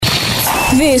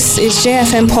This is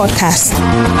JFM Podcast.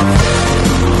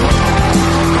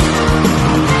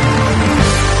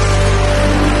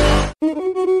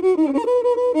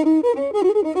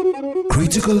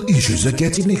 Critical issues are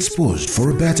getting exposed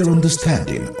for a better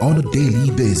understanding on a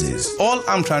daily basis. All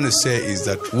I'm trying to say is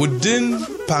that within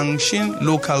Pangshin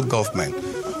local government,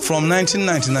 from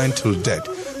 1999 till date,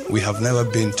 we have never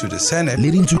been to the Senate.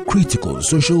 Leading to critical,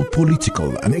 social,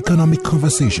 political, and economic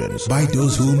conversations by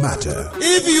those who matter.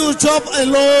 If you chop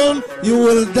alone, you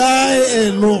will die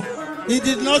alone. He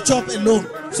did not chop alone.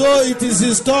 So it is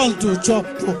his turn to chop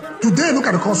too. Today, look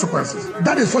at the consequences.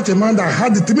 That is such a man that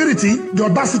had the temerity, the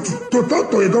audacity to talk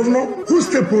to a governor who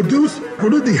still produced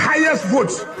the highest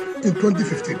votes in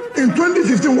 2015. In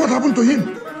 2015, what happened to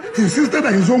him? He insisted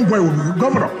that his own boy would be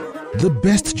governor. The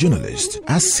best journalists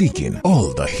are seeking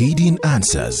all the hidden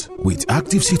answers, with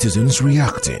active citizens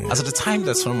reacting. As at the time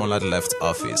that Solomon left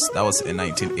office, that was in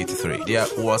 1983, there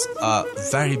was a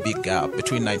very big gap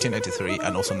between 1983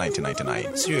 and also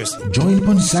 1999. Seriously. Join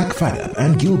Ponsak Fada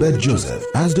and Gilbert Joseph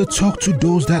as they talk to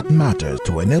those that matter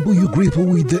to enable you grapple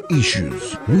with the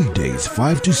issues. Weekdays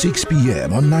 5 to 6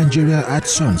 p.m. on Nigeria at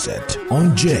Sunset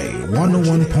on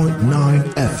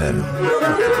J101.9 FM.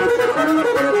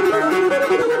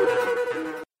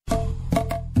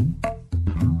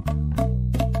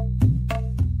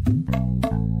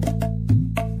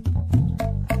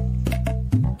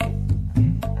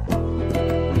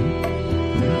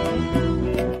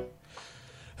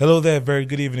 Hello there, very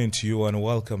good evening to you and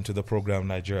welcome to the program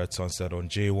Nigeria at Sunset on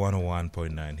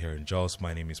J101.9 here in Jos.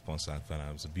 My name is Ponsak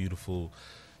Fana. It's a beautiful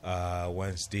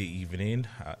Wednesday evening,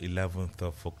 11th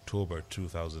of October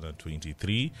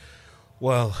 2023.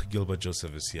 Well, Gilbert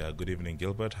Joseph is here. Good evening,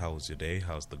 Gilbert. How's your day?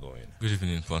 How's the going? Good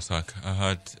evening, Ponsak. I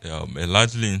had a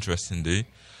largely interesting day.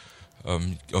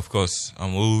 Of course,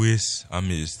 I'm always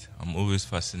amazed. I'm always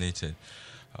fascinated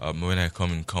when I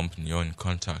come in company or in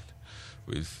contact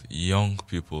with young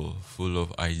people full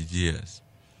of ideas,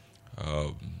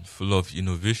 full of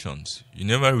innovations. You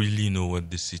never really know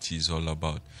what the city is all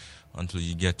about until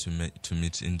you get to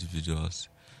meet individuals,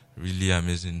 really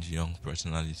amazing young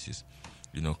personalities,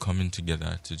 coming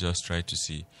together to just try to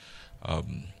see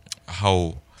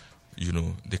how,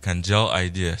 they can gel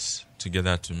ideas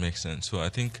together to make sense. So I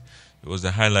think it was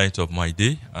the highlight of my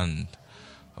day, and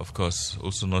of course,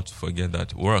 also not to forget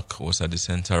that work was at the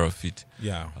center of it.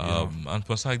 Yeah. And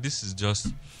Ponsak, this is just,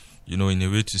 in a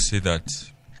way to say that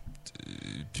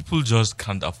people just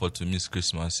can't afford to miss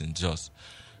Christmas and just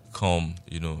come,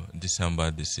 December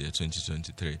this year,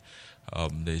 2023.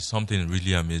 There is something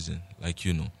really amazing,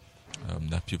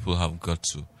 that people have got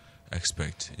to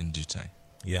expect in due time.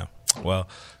 Yeah. Well,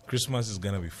 Christmas is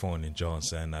going to be fun in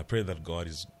Jos, and I pray that God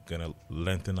is going to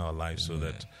lengthen our lives so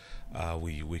that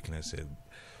we can say.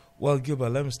 Well, Gilbert,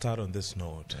 let me start on this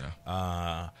note.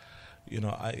 Yeah.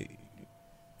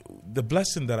 The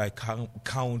blessing that I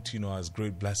count, as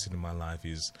great blessing in my life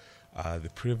is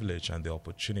the privilege and the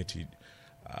opportunity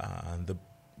and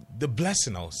the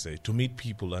blessing, I'll say, to meet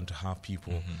people and to have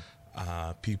people,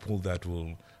 people that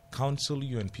will counsel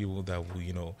you and people that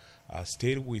will,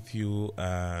 stay with you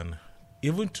and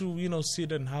even to,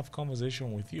 sit and have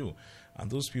conversation with you. And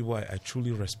those people, I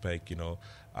truly respect,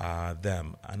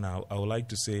 them. And I would like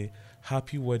to say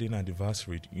happy wedding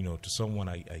anniversary, to someone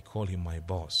I call him my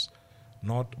boss.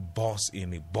 Not boss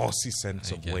in a bossy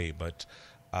sense of way, but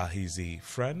he's a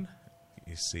friend,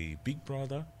 he's a big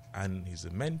brother, and he's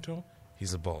a mentor,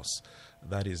 he's a boss.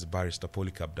 That is Barrister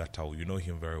Polycarp Datau. You know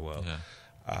him very well. Yeah.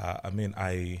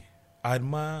 I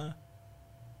admire,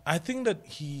 I think that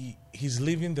he's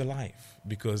living the life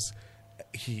because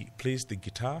he plays the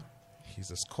guitar. He's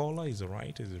a scholar, he's a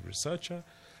writer, he's a researcher.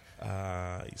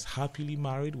 He's happily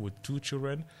married with 2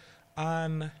 children.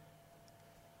 And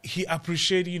he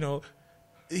appreciates,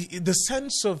 the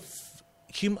sense of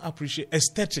him appreciate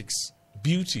aesthetics,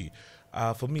 beauty,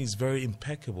 for me is very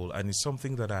impeccable. And it's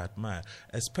something that I admire,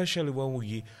 especially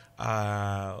when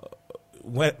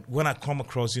when I come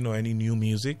across, any new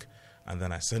music. And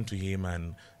then I send to him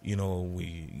and,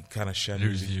 we kind of share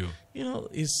music.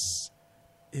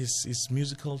 His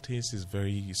musical taste is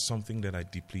something that I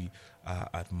deeply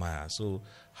admire. So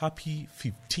happy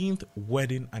 15th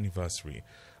wedding anniversary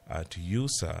to you,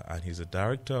 sir. And he's a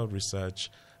director of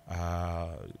research,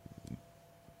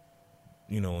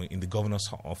 in the governor's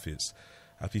office.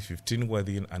 Happy 15th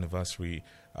wedding anniversary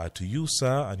to you,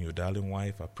 sir, and your darling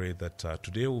wife. I pray that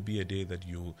today will be a day that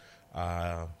you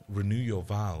renew your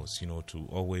vows, to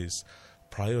always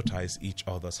prioritize each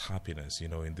other's happiness,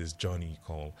 in this journey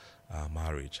called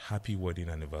marriage. Happy wedding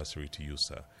anniversary to you,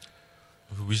 sir.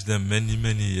 We wish them many,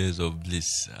 many years of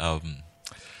bliss.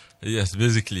 Yes,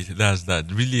 basically that's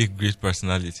that. Really a great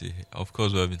personality. Of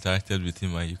course, we have interacted with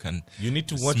him, and you need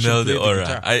to watch smell him play the aura.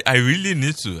 guitar. I really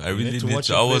need to. I really need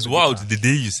to. I was wowed the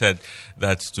day you said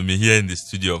that to me here in the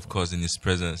studio. Of course, in his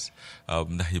presence,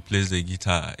 that he plays the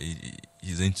guitar.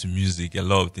 He's into music, a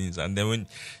lot of things, and then when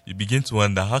you begin to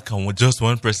wonder, how can just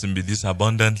one person be this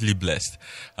abundantly blessed?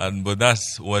 But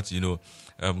that's what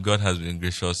God has been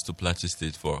gracious to Plateau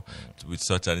State with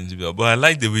such an individual. But I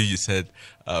like the way you said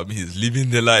he's living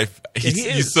the life.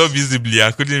 He's so visibly,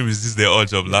 I couldn't resist the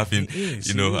urge of laughing,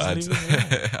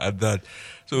 at that.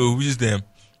 So we wish them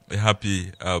a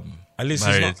happy at least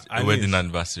wedding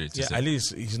anniversary. At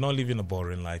least he's not living a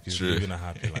boring life. He's living a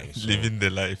happy life. So, living the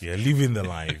life. Yeah, living the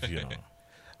life,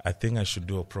 I think I should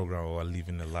do a program about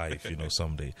living the life,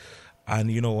 someday. And,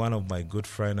 one of my good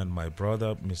friend and my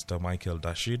brother, Mr. Michael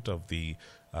Dashit of the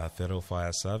Federal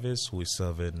Fire Service, who is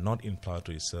serving, not in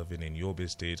Plateau, he's serving in Yobe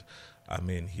State. I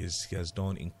mean, he has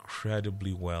done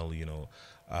incredibly well,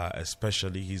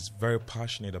 especially he's very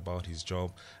passionate about his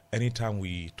job. Anytime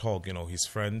we talk, his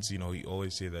friends, he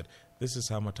always say that this is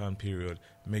Harmattan period.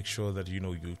 Make sure that,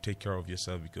 you take care of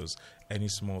yourself because any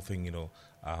small thing,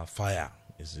 fire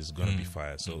is going to be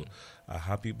fire. So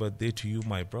happy birthday to you,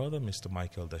 my brother, Mr.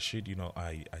 Michael Dashid.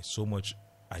 I so much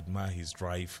admire his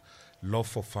drive, love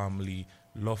for family,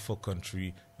 love for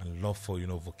country, and love for,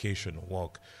 vocation,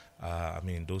 work. I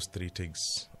mean, those three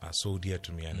things are so dear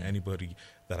to me. And anybody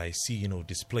that I see,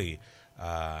 display,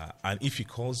 and if he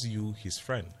calls you his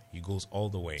friend, he goes all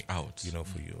the way out,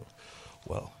 for you.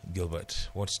 Well, Gilbert,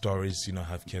 what stories,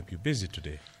 have kept you busy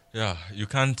today? Yeah, you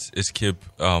can't escape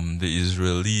the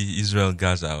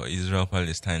Israel-Gaza or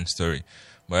Israel-Palestine story.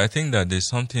 But I think that there's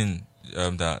something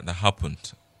that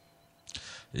happened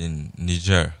in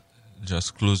Niger,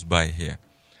 just close by here.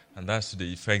 And that's to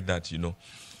the effect that,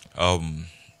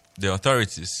 the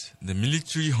authorities, the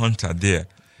military junta there,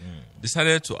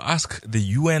 decided to ask the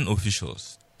UN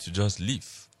officials to just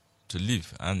leave.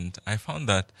 And I found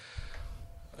that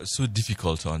so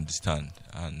difficult to understand.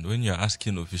 And when you're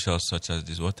asking officials such as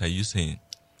this, what are you saying?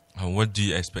 And what do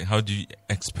you expect? How do you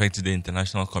expect the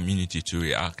international community to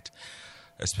react?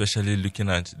 Especially looking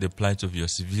at the plight of your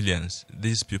civilians.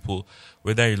 These people,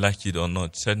 whether you like it or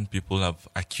not, certain people have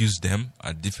accused them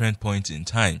at different points in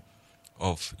time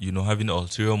of, having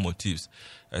ulterior motives.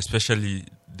 Especially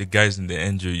the guys in the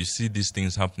NGO, you see these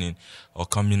things happening or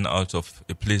coming out of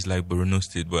a place like Borno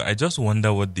State. But I just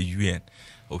wonder what the UN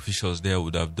officials there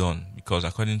would have done, because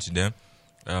according to them,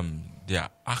 their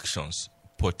actions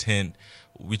portend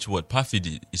which word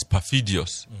perfidy is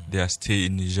perfidious. Their stay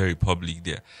in Niger Republic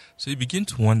there. So you begin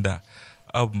to wonder.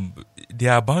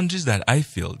 There are boundaries that I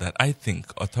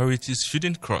think authorities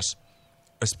shouldn't cross,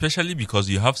 especially because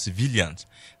you have civilians,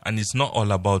 and it's not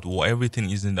all about war. Everything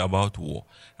isn't about war,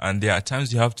 and there are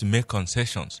times you have to make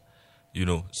concessions.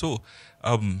 So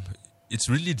it's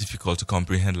really difficult to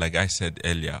comprehend, like I said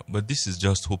earlier. But this is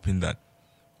just hoping that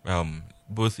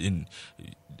both in,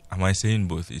 am I saying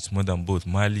both? It's more than both.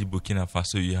 Mali, Burkina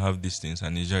Faso, you have these things,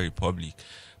 and Niger Republic,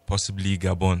 possibly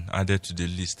Gabon added to the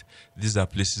list. These are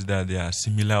places that there are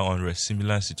similar unrest,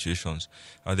 similar situations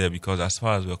out there, because as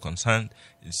far as we're concerned,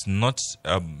 it's not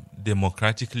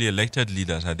democratically elected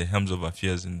leaders at the helms of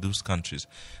affairs in those countries,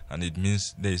 and it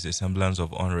means there is a semblance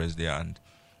of unrest there. And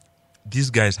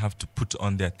these guys have to put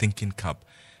on their thinking cap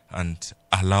and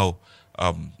allow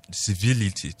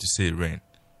civility to say reign.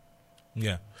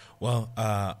 Yeah. Well,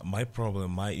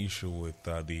 my issue with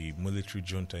the military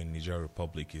junta in Niger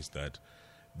Republic is that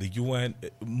the UN,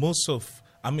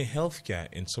 healthcare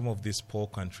in some of these poor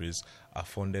countries are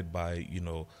funded by,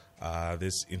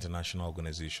 this international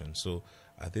organization. So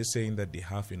are they saying that they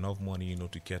have enough money,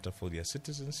 to cater for their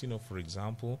citizens, for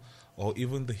example, or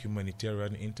even the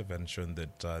humanitarian intervention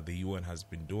that the UN has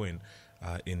been doing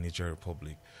in Niger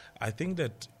Republic? I think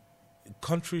that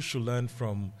countries should learn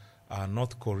from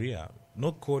North Korea.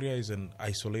 North Korea is an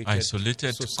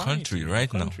isolated society, country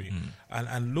right now.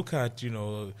 And look at,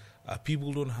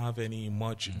 people don't have any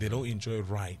much, they don't enjoy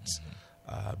rights,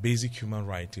 basic human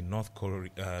rights in North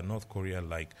Korea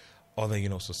like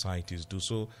other, societies do.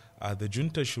 So the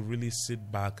junta should really sit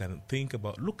back and think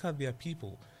about, look at their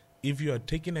people. If you are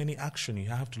taking any action, you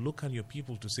have to look at your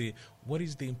people to say, what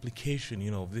is the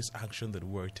implication, of this action that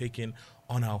we're taking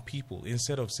on our people?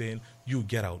 Instead of saying, you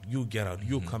get out, you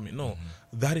come in. No,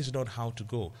 that is not how to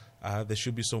go. There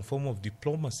should be some form of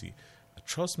diplomacy.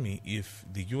 Trust me, if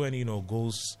the UN,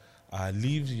 leaves,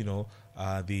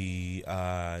 the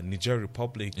Niger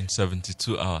Republic in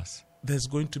 72 hours, there's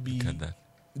going to be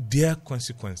their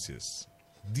consequences,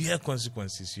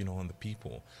 on the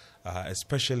people.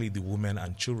 especially the women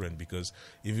and children, because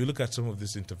if you look at some of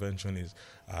this intervention is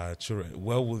children,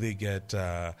 where will they get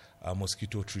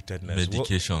mosquito treatedness?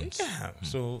 Medications.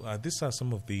 So these are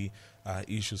some of the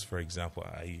issues, for example.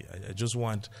 I just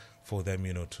want for them,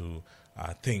 to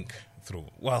think through.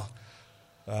 Well,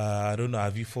 I don't know.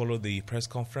 Have you followed the press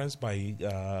conference by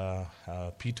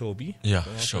Peter Obi? Yeah,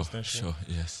 sure,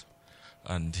 yes.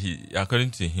 And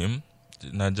according to him,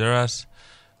 Nigeria's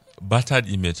battered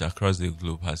image across the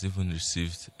globe has even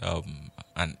received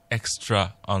an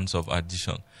extra ounce of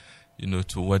addition,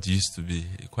 to what used to be.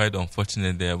 Quite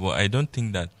unfortunate there, but I don't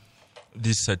think that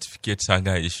this certificate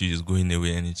saga issue is going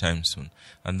away anytime soon,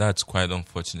 and that's quite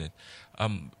unfortunate.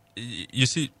 You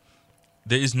see,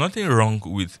 there is nothing wrong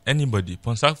with anybody.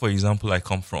 Ponsak, for example, I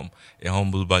come from a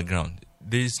humble background.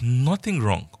 There is nothing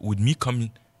wrong with me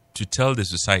coming to tell the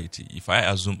society, if I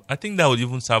assume, I think that would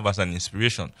even serve as an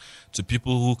inspiration to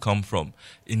people who come from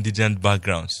indigent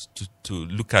backgrounds to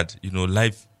look at,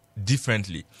 life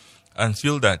differently and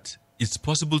feel that it's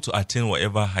possible to attain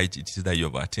whatever height it is that you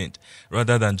have attained,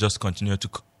 rather than just continue to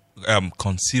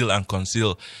conceal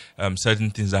certain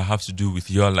things that have to do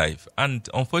with your life. And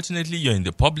unfortunately, you're in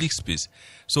the public space,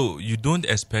 so you don't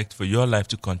expect for your life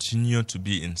to continue to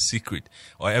be in secret,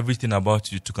 or everything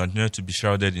about you to continue to be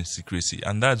shrouded in secrecy,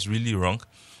 and that's really wrong.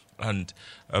 And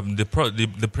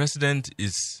the president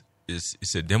is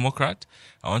a Democrat.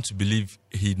 I want to believe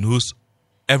he knows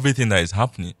everything that is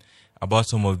happening about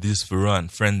some of this furor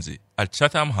and frenzy at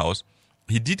Chatham House.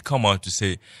 He did come out to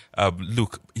say,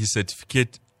 look, his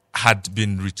certificate had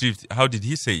been retrieved. How did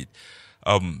he say it?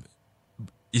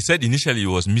 He said initially it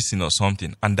was missing or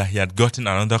something, and that he had gotten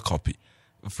another copy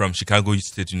from Chicago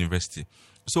State University.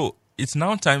 So it's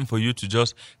now time for you to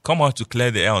just come out to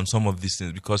clear the air on some of these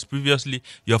things, because previously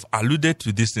you have alluded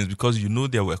to these things because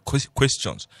there were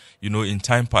questions, in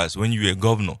time past when you were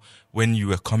governor, when you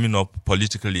were coming up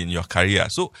politically in your career.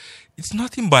 So it's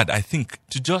nothing bad, I think,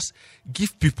 to just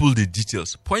give people the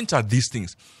details, point at these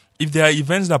things. If there are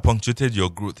events that punctuated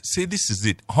your growth, say this is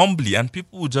it, humbly, and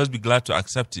people will just be glad to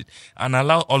accept it and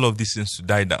allow all of these things to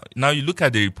die down. Now, you look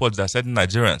at the reports that certain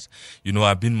Nigerians,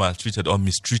 are being maltreated or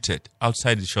mistreated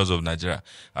outside the shores of Nigeria,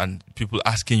 and people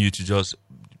asking you to just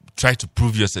try to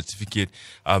prove your certificate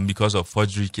because of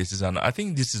forgery cases. And I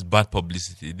think this is bad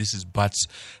publicity. This is bad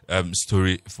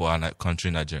story for our country,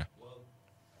 Nigeria.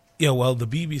 Yeah, well, the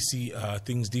BBC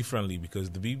thinks differently, because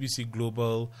the BBC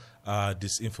Global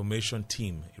Disinformation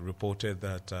Team reported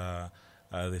that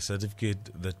the certificate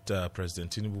that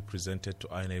President Tinubu presented to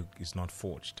INEC is not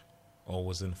forged or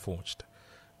wasn't forged.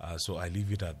 So I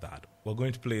leave it at that. We're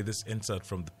going to play this insert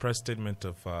from the press statement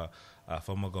of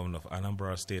former governor of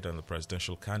Anambra State and the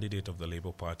presidential candidate of the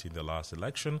Labour Party in the last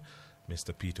election,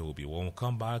 Mr. Peter Obi. When we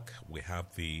come back, we have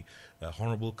the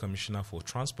Honorable Commissioner for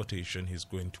Transportation. He's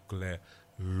going to clear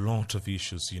a lot of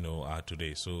issues,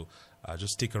 today. So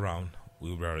just stick around.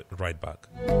 We'll be right back.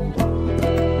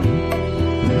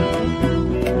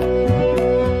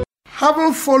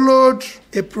 Having followed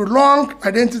a prolonged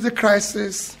identity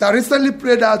crisis that recently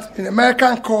played out in the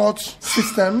American court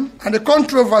system and the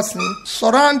controversy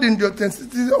surrounding the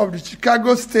authenticity of the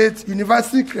Chicago State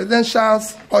University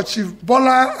credentials of Chief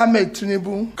Bola Ahmed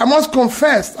Tinubu, I must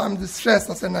confess I'm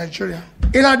distressed as a Nigerian.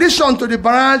 In addition to the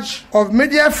barrage of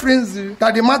media frenzy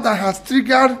that the matter has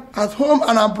triggered at home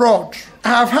and abroad, I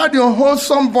have had the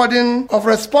unwholesome burden of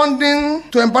responding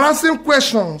to embarrassing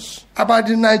questions about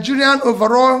the Nigerian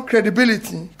overall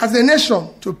credibility as a nation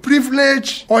to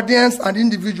privileged audience and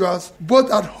individuals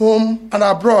both at home and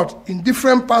abroad in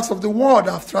different parts of the world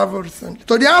I've traveled recently.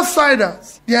 To the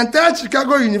outsiders, the entire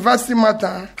Chicago University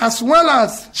matter, as well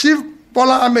as Chief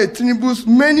Bola Ahmed Tinubu's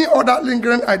many other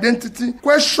lingering identity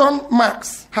question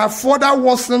marks, have further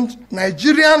worsened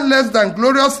Nigerian less than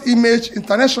glorious image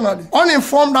internationally.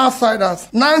 Uninformed outsiders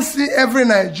now see every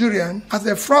Nigerian as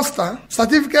a fraudster,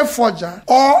 certificate forger,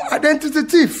 or identity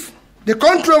thief. The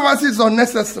controversy is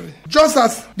unnecessary, just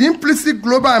as the implicit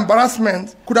global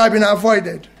embarrassment could have been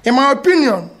avoided. In my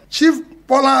opinion, Chief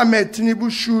Bola Ahmed Tinubu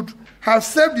should have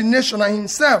saved the nation and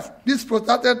himself this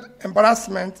protracted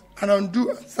embarrassment and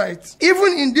undue anxiety.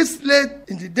 Even in this late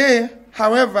in the day,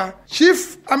 however,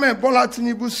 Chief Ahmed Bola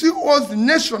Tinubu still owes the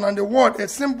nation and the world a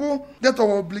simple debt of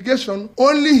obligation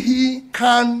only he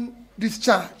can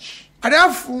discharge. I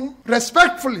therefore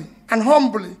respectfully and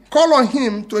humbly call on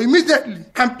him to immediately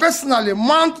and personally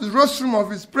mount the rostrum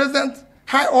of his present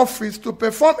high office to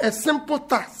perform a simple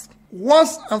task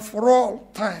once and for all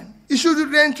time. He should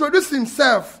reintroduce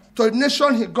himself to the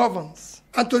nation he governs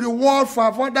and to the world for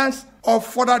avoidance of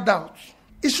further doubt.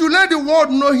 He should let the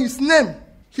world know his name,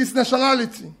 his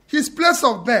nationality, his place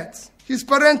of birth, his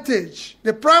parentage,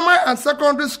 the primary and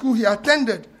secondary school he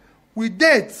attended, with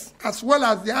dates as well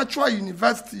as the actual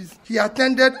universities he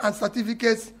attended and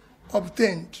certificates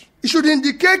obtained. It should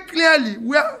indicate clearly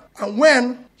where and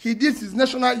when he did his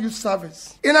national youth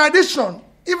service. In addition,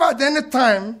 if at any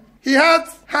time he had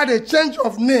had a change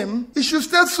of name, it should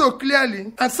state so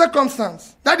clearly and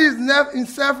circumstance. That is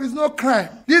itself is no crime.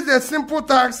 This is a simple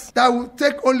task that will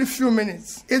take only few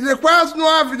minutes. It requires no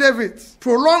affidavit,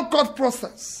 prolonged court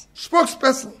process,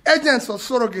 spokesperson, agents or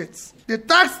surrogates. The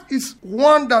task is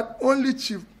one that only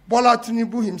Chief Bola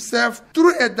Tinubu himself,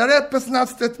 through a direct personal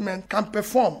statement, can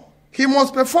perform. He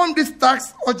must perform this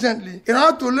task urgently in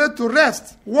order to lay to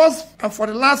rest, once and for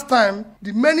the last time,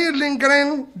 the many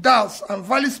lingering doubts and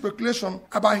valid speculation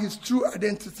about his true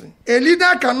identity. A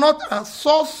leader cannot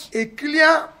source a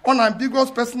clear,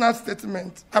 unambiguous personal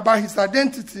statement about his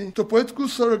identity to political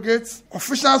surrogates,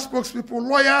 official spokespeople,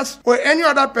 lawyers, or any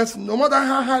other person, no matter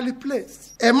how highly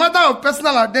placed. A matter of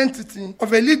personal identity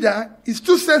of a leader is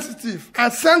too sensitive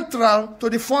and central to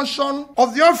the function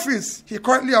of the office he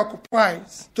currently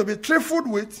occupies to be trifled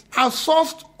with,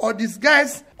 outsourced, or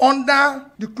disguised under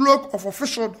the cloak of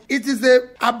officialdom. It is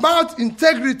about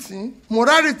integrity,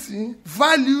 morality,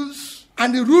 values,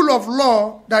 and the rule of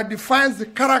law that defines the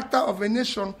character of a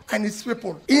nation and its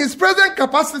people. In his present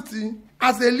capacity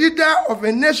as a leader of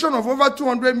a nation of over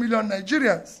 200 million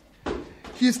Nigerians,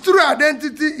 his true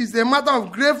identity is a matter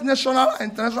of grave national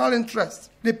and international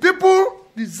interest. The people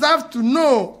deserve to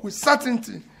know with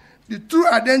certainty the true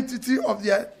identity of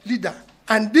their leader,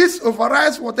 and this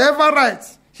overrides whatever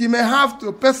rights he may have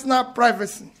to personal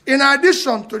privacy. In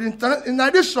addition, the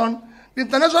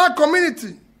international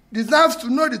community deserves to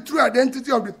know the true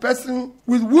identity of the person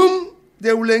with whom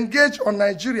they will engage on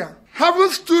Nigeria. Having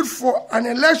stood for an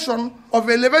election of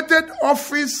elevated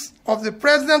office of the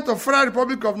President of the Federal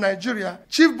Republic of Nigeria,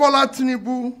 Chief Bola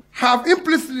Tinubu have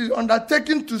implicitly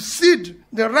undertaken to cede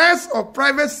the rights of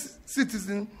private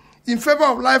citizens in favor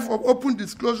of life of open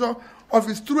disclosure of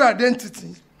his true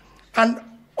identity and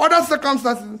other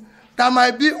circumstances that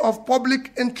might be of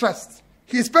public interest.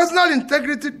 His personal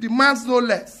integrity demands no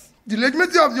less. The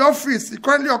legitimacy of the office he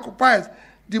currently occupies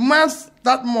demands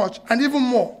that much and even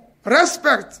more.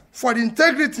 Respect for the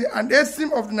integrity and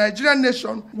esteem of the Nigerian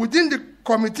nation within the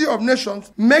Committee of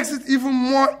Nations makes it even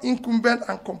more incumbent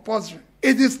and compulsory.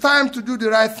 It is time to do the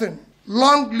right thing.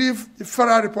 Long live the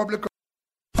Federal Republic of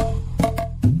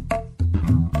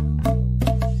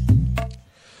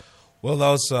Well,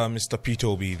 that was Mr. Peter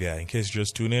Obi there. In case you're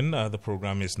just tuning in, the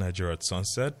program is Nigeria at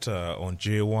Sunset on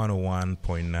J101.9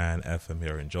 FM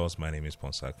here in Jos. My name is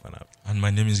Ponsak Fanab. And my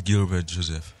name is Gilbert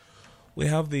Joseph. We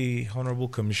have the Honorable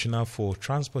Commissioner for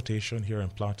Transportation here in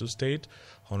Plateau State,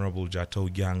 Honorable Jato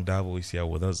Gyang Davo is here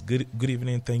with us. Good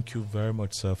evening. Thank you very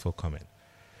much, sir, for coming.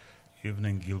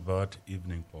 Evening, Gilbert.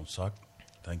 Evening, Ponsak.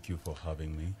 Thank you for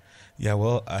having me. Yeah,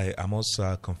 well, I must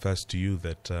confess to you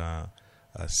that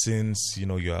since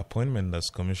your appointment as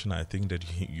commissioner, I think that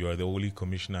you are the only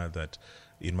commissioner that,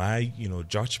 in my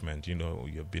judgment,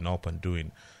 you've been up and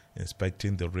doing,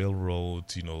 inspecting the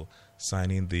railroads,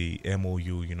 signing the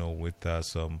MOU, with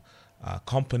some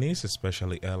companies,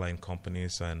 especially airline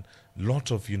companies, and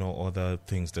lot of other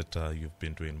things that you've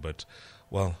been doing. But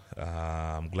well,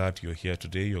 I'm glad you're here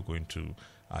today. You're going to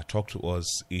talk to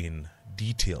us in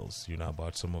details,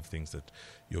 about some of the things that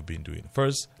you've been doing.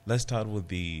 First, let's start with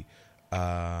the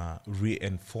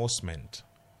reinforcement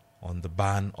on the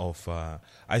ban of.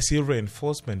 I say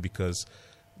reinforcement because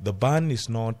the ban is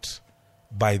not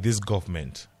by this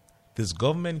government. This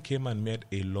government came and made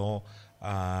a law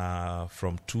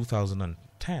from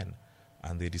 2010,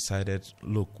 and they decided,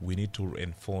 look, we need to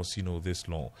enforce, this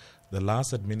law. The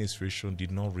last administration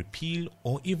did not repeal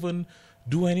or even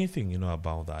do anything,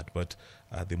 about that. But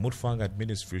the Mutfwang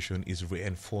administration is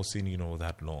reinforcing,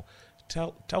 that law.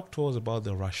 Talk to us about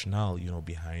the rationale,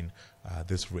 behind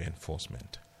this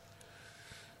reinforcement.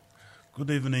 Good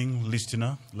evening,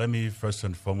 listener. Let me first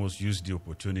and foremost use the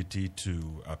opportunity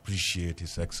to appreciate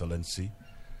His Excellency,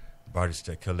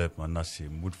 Barrister Caleb Manasseh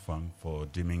Mutfwang, for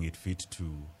deeming it fit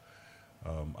to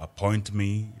appoint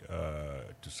me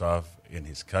to serve in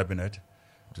his cabinet,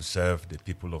 to serve the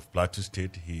people of Plateau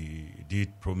State. He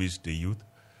did promise the youth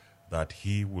that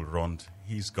he will run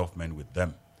his government with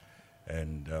them.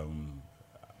 And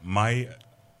my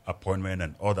appointment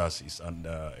and others is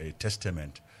a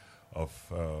testament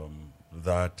of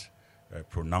that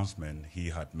pronouncement he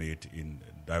had made in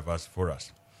diverse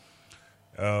forums.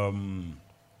 On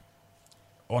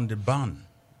the ban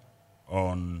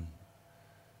on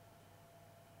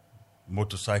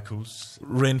motorcycles.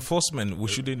 Reinforcement, we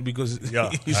shouldn't, because...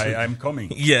 Yeah, I'm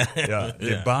coming. Yeah.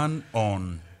 The ban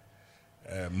on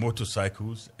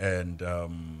motorcycles and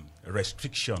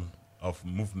restriction of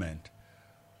movement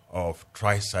of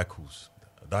tricycles.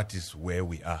 That is where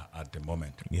we are at the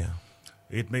moment. Yeah.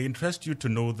 It may interest you to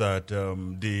know that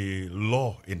the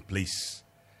law in place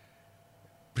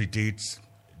predates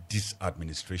this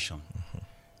administration. Mm-hmm.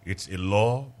 It's a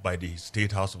law by the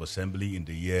State House of Assembly in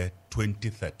the year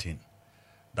 2013.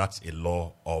 That's a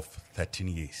law of 13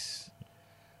 years.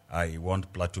 I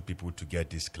want Plateau people to get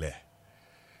this clear.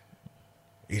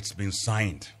 It's been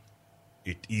signed.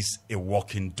 It is a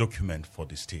working document for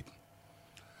the state.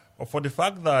 But for the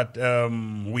fact that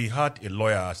we had a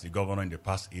lawyer as the governor in the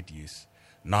past 8 years,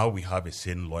 now we have a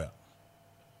sane lawyer.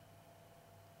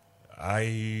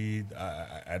 I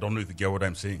don't know if you get what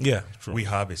I'm saying. Yeah, true. We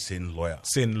have a sane lawyer.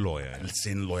 Sane lawyer. A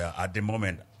sane lawyer at the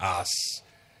moment as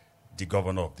the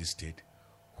governor of this state,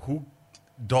 who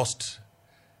dust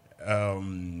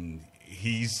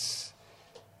his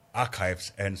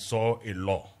archives and saw a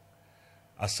law.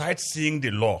 Aside seeing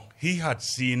the law, he had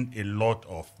seen a lot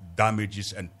of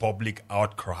damages and public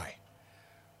outcry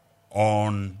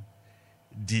on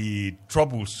the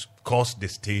troubles caused the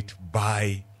state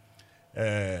by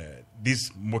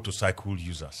these motorcycle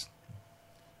users.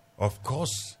 Of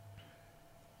course,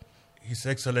 His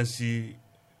Excellency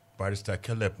Barrister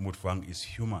Caleb Mutfwang is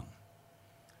human,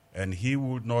 and he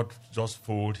would not just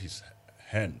fold his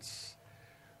hands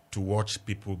to watch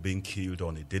people being killed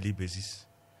on a daily basis,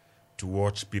 to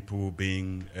watch people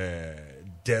being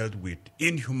dealt with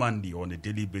inhumanly on a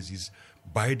daily basis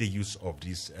by the use of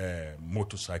these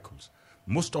motorcycles.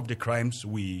 Most of the crimes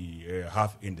we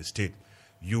have in the state,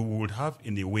 you would have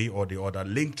in a way or the other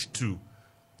linked to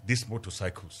these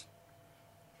motorcycles.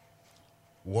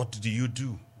 What do you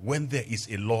do when there is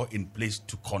a law in place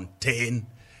to contain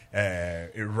a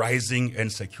rising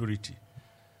insecurity?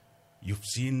 You've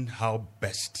seen how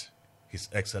best His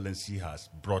Excellency has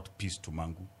brought peace to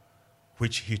Mangu,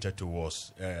 which hitherto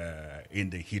was in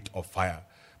the heat of fire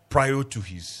prior to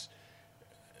his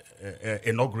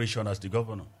inauguration as the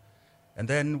governor. And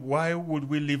then why would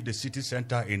we leave the city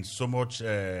center in so much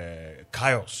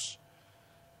chaos?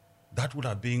 That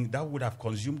would have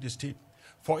consumed the state.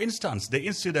 For instance, the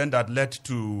incident that led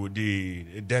to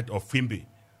the death of Fimbe.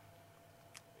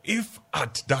 If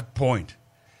at that point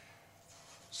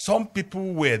some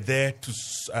people were there to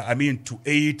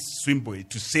aid Swimbe,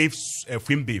 to save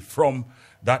Fimbe from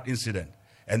that incident,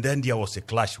 and then there was a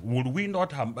clash, would it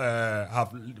not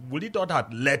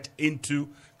have led into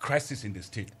crisis in the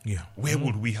state? Yeah. Where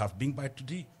would we have been by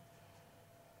today?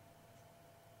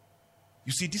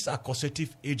 You see, these are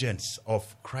causative agents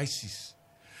of crisis.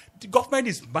 The government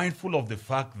is mindful of the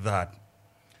fact that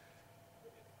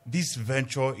this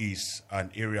venture is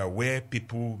an area where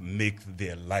people make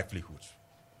their livelihoods.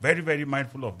 Very, very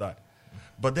mindful of that.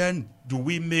 But then, do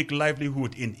we make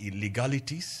livelihood in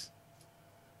illegalities?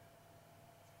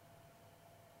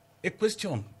 A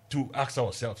question to ask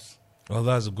ourselves. Well,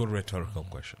 that's a good rhetorical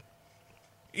question.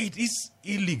 It is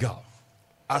illegal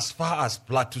as far as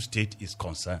Plateau State is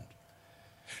concerned.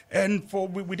 And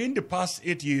within the past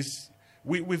 8 years,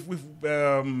 we've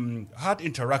had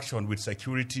interaction with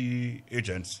security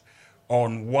agents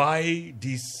on why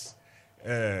this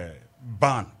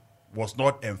ban was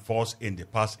not enforced in the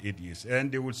past 8 years.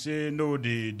 And they would say, no,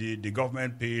 the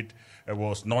government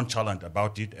was nonchalant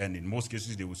about it, and in most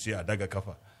cases they would say, Adaga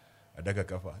Kafa.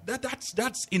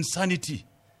 That's insanity.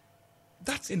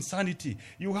 That's insanity.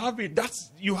 You have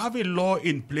a law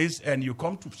in place, and you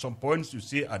come to some points, you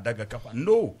say Adaga Kafa.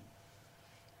 No.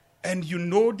 And you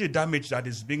know the damage that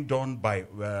is being done by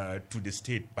to the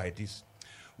state by this.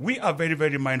 We are very,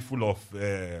 very mindful of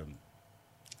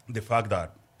the fact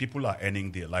that people are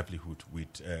earning their livelihood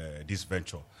with this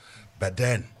venture. But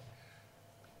then,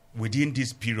 within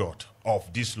this period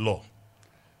of this law,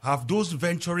 have those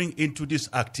venturing into this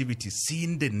activity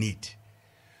seen the need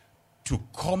to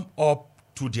come up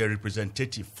to their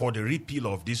representative for the repeal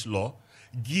of this law,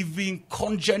 giving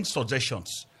cogent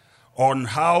suggestions on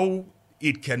how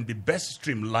it can be best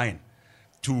streamlined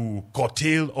to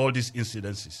curtail all these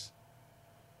incidences?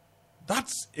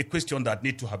 That's a question that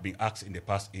needs to have been asked in the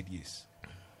past 8 years.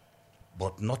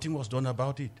 But nothing was done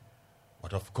about it.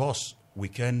 But of course, we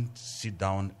can sit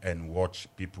down and watch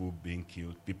people being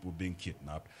killed, people being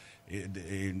kidnapped.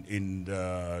 In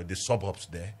the suburbs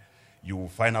there, you will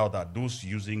find out that those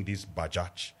using this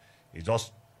Bajaj, they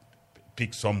just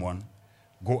pick someone,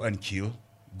 go and kill,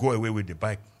 go away with the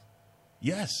bike.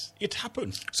 Yes, it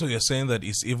happens. So you're saying that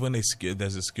it's even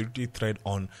there's a security threat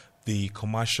on the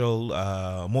commercial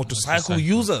motorcycle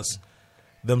users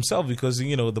themselves, because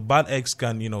the bad eggs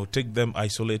can take them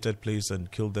isolated place and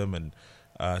kill them and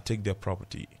take their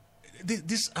property.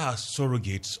 these are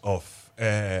surrogates of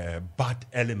bad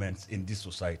elements in this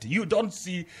society. You don't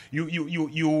see,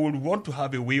 you would want to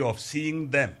have a way of seeing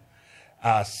them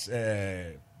as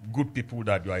good people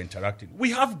that you are interacting.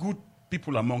 We have good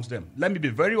people amongst them. Let me be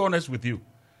very honest with you.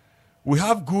 We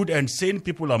have good and sane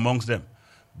people amongst them.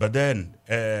 But then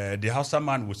the Hausa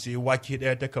man would say, "Waki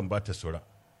sora."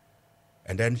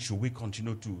 And then should we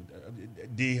continue to?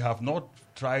 They have not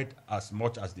tried as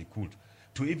much as they could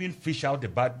to even fish out the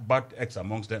bad eggs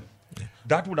amongst them. Yeah.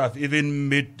 That would have even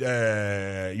made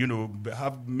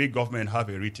made government have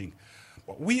a rating.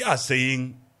 But we are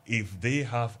saying if they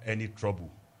have any trouble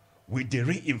with the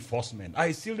reinforcement,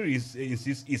 I still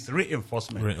insist it's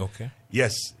reinforcement. Okay.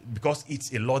 Yes, because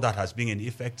it's a law that has been in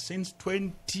effect since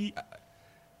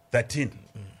 2013.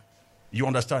 You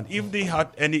understand? If they had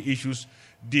any issues,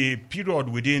 the period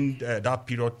within that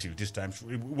period till this time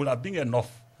would have been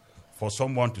enough for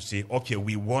someone to say, okay,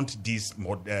 we want this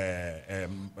modeled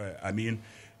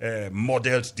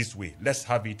this way. Let's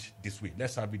have it this way.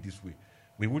 Let's have it this way.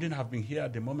 We wouldn't have been here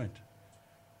at the moment.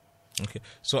 Okay.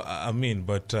 So,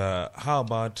 but how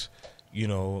about,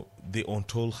 the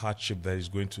untold hardship that is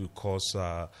going to cause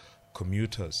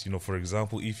commuters? For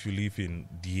example, if you live in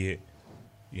DA,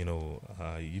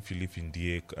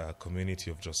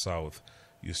 community of Jos South,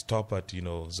 you stop at,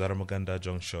 Zaramaganda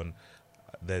Junction,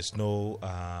 there's no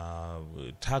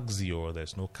taxi or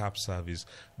there's no cab service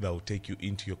that will take you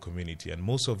into your community. And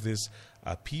most of these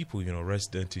people,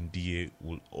 resident in DA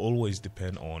will always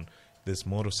depend on this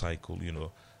motorcycle,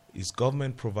 Is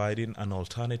government providing an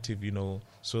alternative,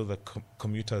 so that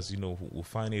commuters, will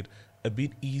find it a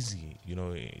bit easy,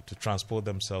 to transport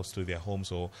themselves to their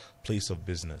homes or place of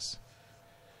business?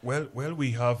 Well,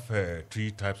 we have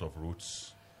 3 types of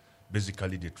routes.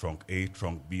 Basically, the trunk A,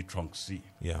 trunk B, trunk C.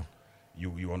 Yeah.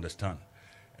 You understand.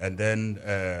 And then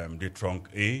the trunk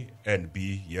A and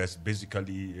B, yes,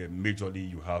 basically, majorly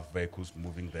you have vehicles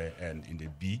moving there. And in the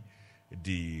B,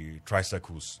 the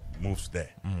tricycles moves there.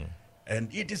 Mm.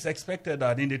 And it is expected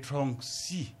that in the trunk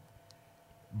C,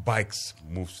 bikes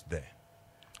moves there.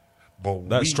 But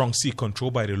that's trunk C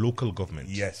controlled by the local government?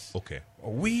 Yes. Okay.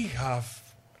 We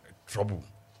have trouble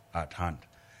at hand.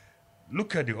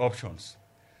 Look at the options.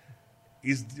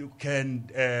 Can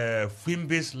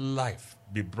Fimbe's life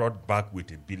be brought back with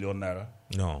 $1 billion? No.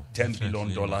 $10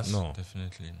 billion? No.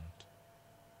 Definitely not.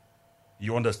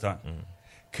 You understand? Mm.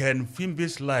 Can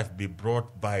Fimbe's life be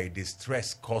brought by the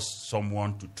stress caused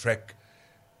someone to trek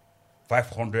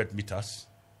 500 meters?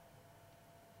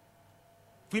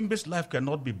 Fimbe's life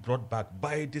cannot be brought back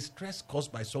by the stress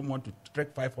caused by someone to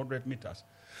trek 500 meters.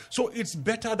 So it's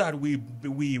better that we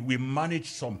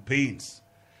manage some pains.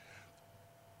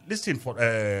 Listen, for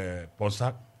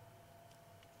Ponsak,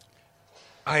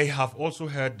 I have also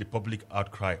heard the public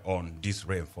outcry on this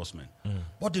reinforcement. Mm.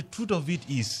 But the truth of it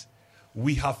is,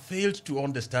 we have failed to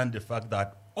understand the fact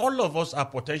that all of us are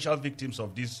potential victims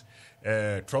of these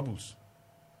troubles.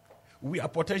 We are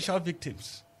potential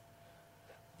victims.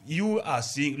 You are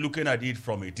looking at it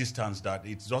from a distance that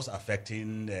it's just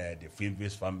affecting the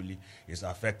Fimbe's family. It's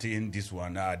affecting this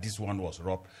one. This one was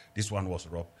robbed. This one was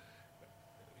robbed.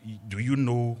 Do you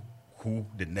know who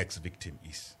the next victim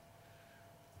is?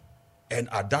 And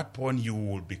at that point, you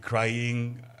will be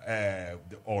crying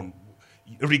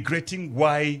regretting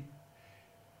why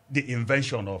the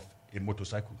invention of a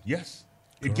motorcycle. Yes.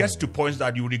 It gets to points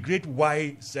that you regret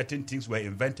why certain things were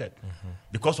invented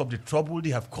because of the trouble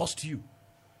they have caused you.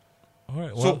 All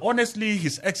right, so honestly,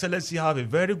 His Excellency have a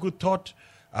very good thought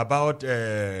about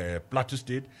Plateau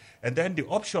State. And then the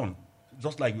option,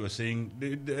 just like you were saying,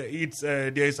 there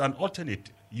is an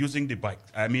alternate using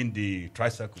the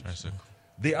tricycles.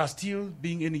 They are still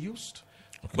being in use.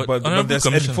 Okay. But there's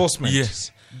enforcement.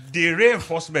 Yes. The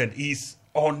reinforcement is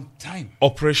on time.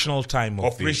 Operational time.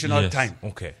 Operational time.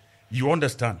 Okay. You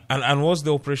understand? And what's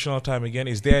the operational time again?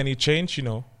 Is there any change,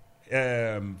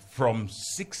 From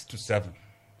 6 to 7.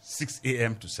 6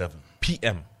 a.m. to 7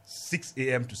 p.m. 6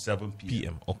 a.m. to 7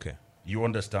 p.m. Okay. You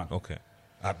understand? Okay.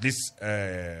 At least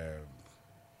a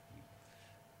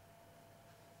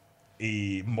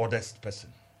modest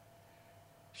person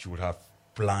should have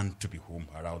planned to be home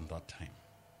around that time,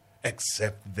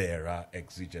 except there are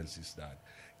exigencies that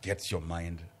gets your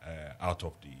mind out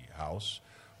of the house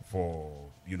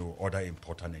for other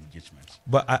important engagements.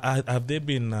 But have there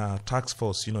been task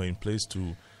force in place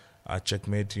to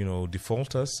checkmate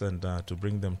defaulters and to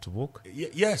bring them to book?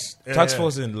 Yes. Task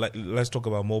force let's talk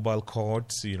about mobile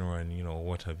courts, and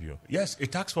what have you. Yes, a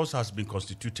task force has been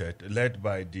constituted, led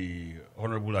by the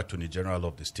Honorable Attorney General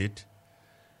of the state.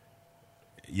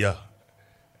 Yeah,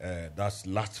 that's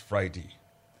last Friday.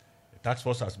 task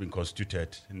force has been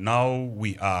constituted. Now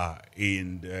we are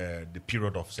in the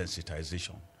period of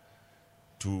sensitization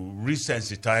to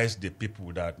resensitize the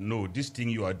people that, no, this thing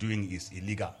you are doing is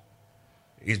illegal.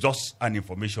 It's just an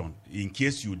information. In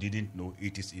case you didn't know,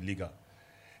 it is illegal.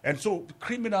 And so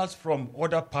criminals from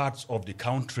other parts of the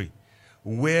country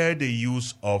where the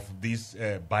use of these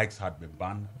bikes had been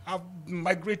banned have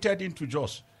migrated into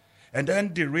Jos. And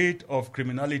then the rate of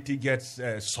criminality gets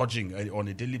surging on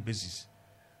a daily basis.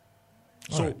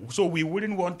 So we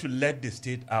wouldn't want to let the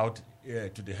state out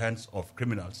to the hands of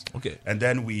criminals. Okay. And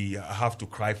then we have to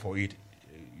cry for it,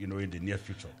 in the near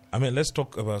future. I mean, let's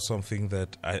talk about something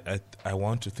that I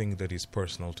want to think that is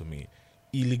personal to me.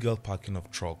 Illegal parking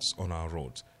of trucks on our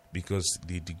roads. Because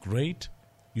they degrade,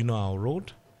 our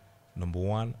road, number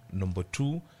one. Number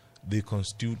two, they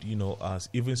constitute, as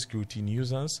even security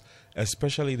nuisance,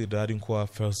 especially the Dadinkwa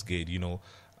First Gate,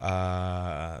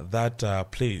 that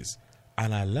place.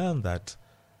 And I learned that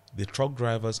the truck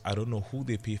drivers, I don't know who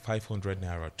they pay 500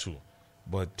 naira to,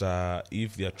 but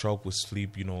if their truck will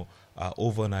sleep,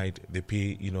 overnight, they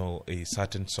pay, a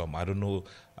certain sum. I don't know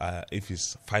if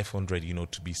it's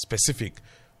 500, to be specific.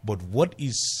 But what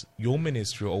is your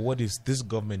ministry or what is this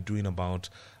government doing about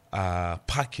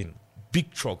parking,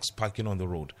 big trucks parking on the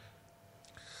road?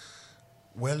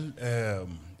 Well,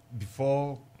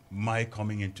 before my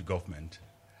coming into government,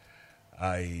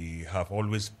 I have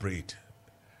always prayed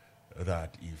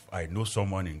that if I know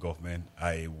someone in government,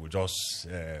 I will just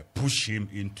push him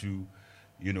into,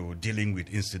 dealing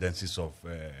with incidences of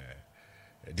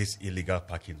this illegal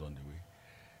parking on the way.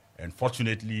 And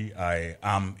fortunately, I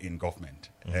am in government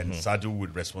and saddled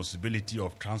with responsibility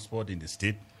of transport in the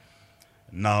state.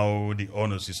 Now the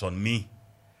onus is on me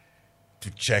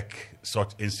to check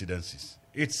such incidences.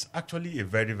 It's actually a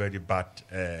very, very bad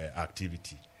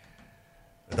activity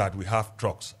that we have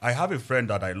trucks. I have a friend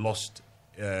that I lost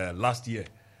last year,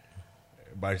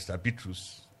 Barrister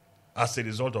Bitrus, as a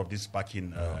result of this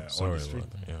parking on the street.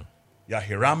 Yeah,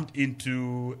 he rammed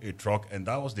into a truck, and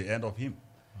that was the end of him.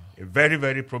 A very,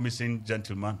 very promising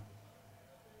gentleman.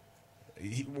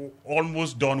 He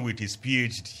almost done with his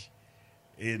PhD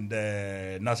in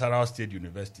the Nasarawa State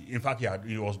University. In fact,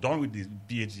 he was done with his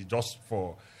PhD just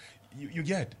for, you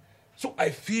get. So I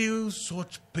feel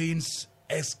such pains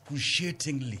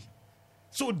excruciatingly,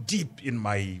 so deep in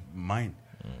my mind.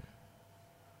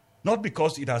 Not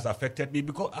because it has affected me,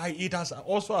 because it has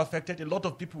also affected a lot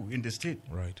of people in the state.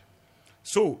 Right.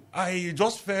 So I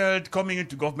just felt coming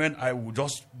into government, I would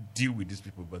just deal with these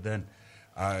people. But then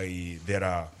there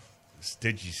are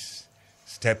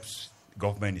steps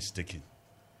government is taking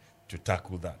to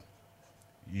tackle that.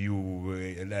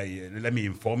 Let me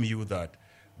inform you that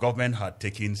government had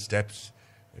taken steps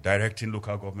directing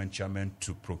local government chairmen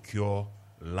to procure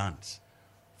lands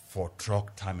for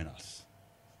truck terminals.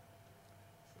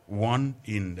 One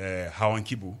in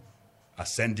Hawankibu,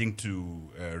 ascending to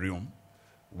Riom.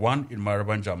 One in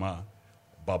Maraban Jama,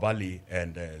 Babali,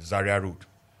 and Zaria Road.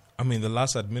 I mean, the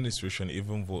last administration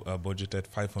even budgeted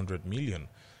 500 million,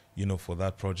 for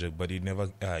that project, but it never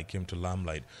came to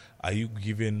limelight. Are you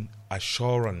giving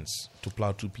assurance to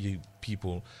Plateau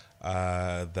people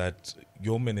that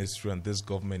your ministry and this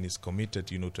government is committed,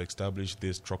 to establish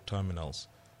these truck terminals?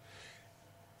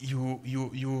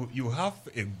 You have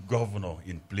a governor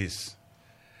in place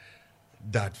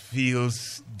that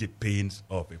feels the pains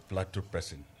of a Plateau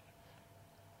person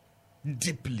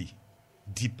deeply,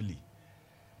 deeply.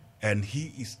 And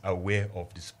he is aware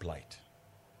of this plight.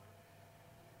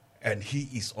 And he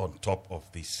is on top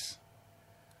of this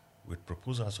with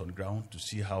proposals on ground to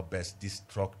see how best these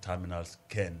truck terminals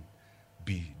can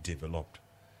be developed.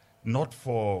 Not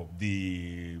for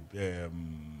the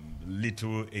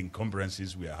little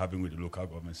encumbrances we are having with the local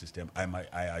government system.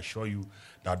 I assure you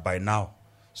that by now,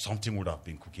 something would have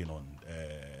been cooking on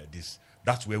this.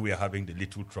 That's where we are having the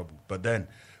little trouble. But then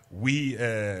we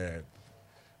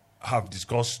have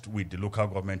discussed with the local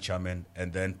government chairman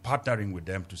and then partnering with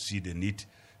them to see the need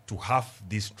to have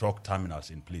these truck terminals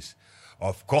in place.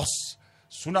 Of course,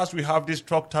 soon as we have these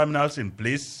truck terminals in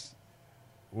place,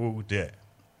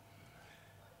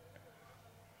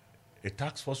 a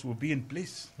task force will be in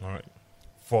place. All right.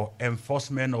 For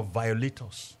enforcement of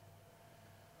violators.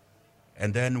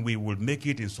 And then we will make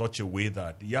it in such a way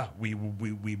that, we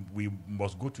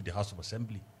must go to the House of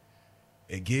Assembly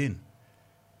again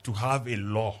to have a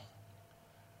law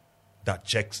that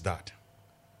checks that.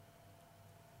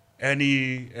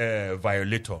 Any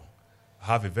violator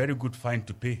have a very good fine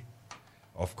to pay.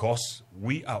 Of course,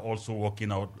 we are also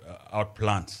working out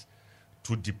plans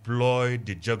to deploy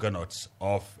the juggernauts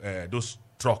of those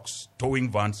trucks,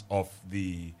 towing vans of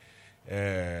the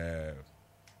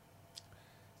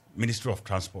Ministry of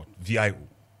Transport, VIO,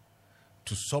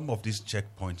 to some of these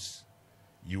checkpoints,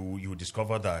 you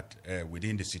discover that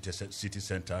within the city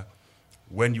center,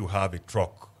 when you have a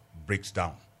truck breaks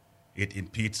down, it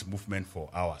impedes movement for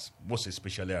hours, most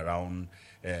especially around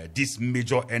this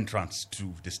major entrance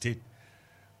to the state.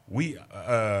 We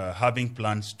are having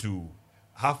plans to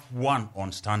have one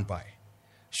on standby.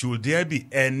 Should there be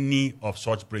any of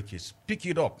such breakages, pick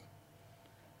it up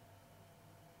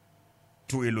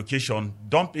to a location,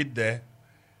 dump it there,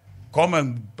 come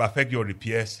and perfect your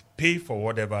repairs, pay for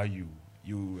whatever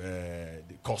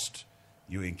the cost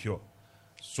you incur,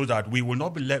 so that we will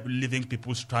not be leaving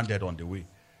people stranded on the way.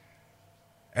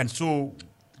 And so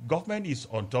government is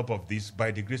on top of this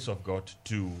by the grace of God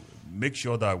to make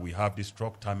sure that we have these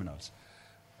truck terminals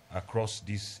across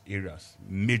these areas,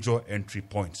 major entry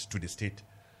points to the state.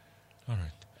 All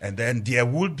right. And then there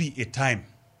will be a time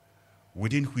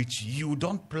within which you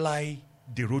don't ply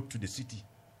the road to the city.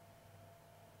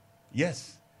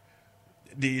 Yes,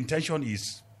 the intention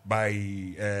is by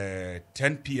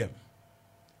 10 p.m.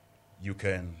 you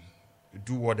can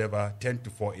do whatever, 10 to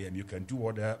 4 a.m. you can do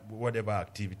whatever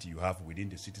activity you have within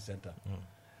the city center.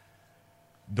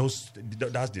 That's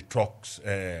the trucks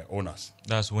owners.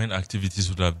 That's when activities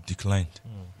would have declined.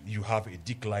 You have a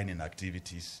decline in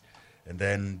activities, and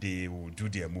then they will do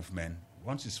their movement.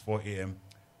 Once it's 4 a.m.,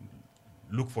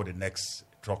 look for the next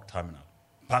truck terminal.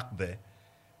 Park there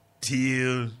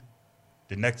till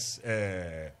the next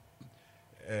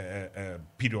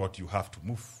period you have to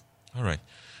move. All right.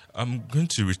 I'm going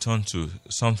to return to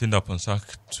something that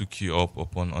Ponsak took you up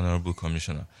upon, Honorable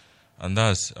Commissioner, and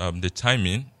that's the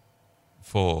timing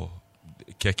for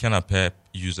Keke Napep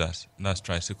users, that's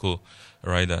tricycle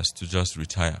riders, to just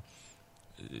retire.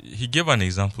 He gave an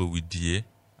example with DA,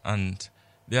 and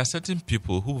there are certain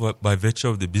people who, by virtue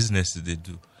of the business they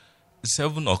do,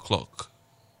 7 o'clock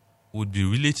would be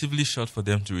relatively short for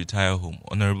them to retire home,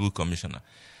 Honorable Commissioner.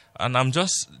 And I'm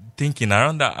just thinking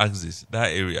around that axis,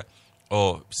 that area,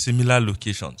 or similar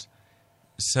locations,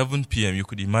 7 p.m., you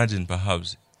could imagine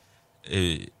perhaps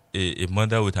a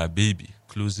mother with her baby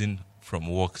closing from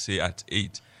work, say at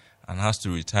 8, and has to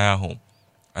retire home,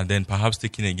 and then perhaps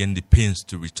taking again the pains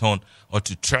to return or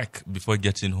to trek before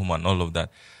getting home and all of that.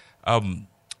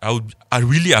 I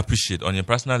really appreciate on a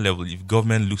personal level if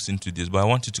government looks into this, but I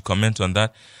want you to comment on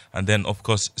that, and then of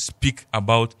course speak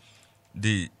about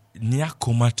the near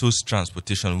comatose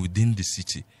transportation within the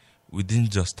city, within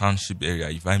just township area,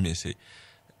 if I may say.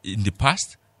 In the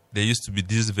past, there used to be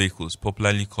these vehicles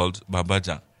popularly called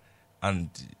Babajan, and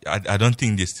I don't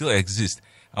think they still exist.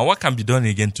 And what can be done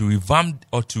again to revamp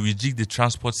or to rejig the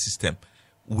transport system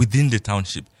within the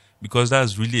township? Because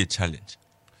that's really a challenge.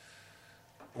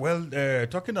 Well,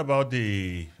 talking about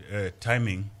the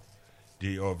timing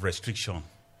of restriction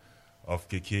of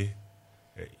KK,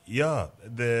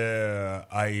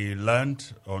 I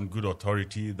learned on good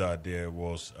authority that there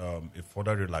was a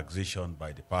further relaxation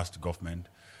by the past government,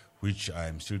 which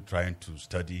I'm still trying to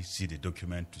study, see the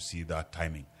document to see that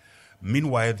timing.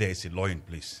 Meanwhile, there is a law in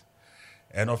place.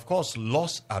 And of course,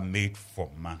 laws are made for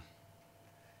man.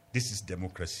 This is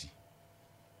democracy.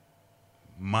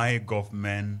 My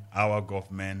government, our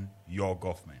government, your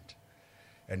government.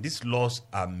 And these laws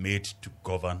are made to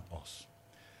govern us.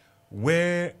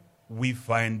 Where we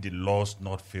find the laws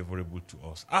not favorable to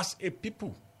us, as a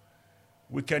people,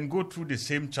 we can go through the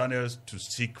same channels to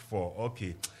seek for,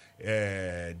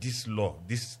 this law,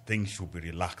 this thing should be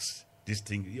relaxed. This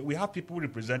thing, we have people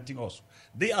representing us.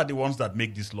 They are the ones that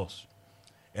make these laws.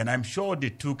 And I'm sure they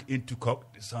took into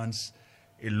cognizance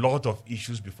a lot of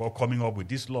issues before coming up with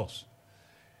these laws.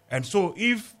 And so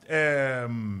if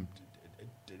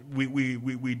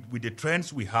with the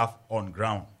trends we have on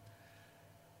ground,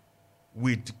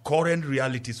 with current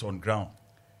realities on ground,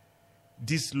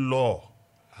 this law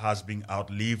has been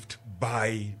outlived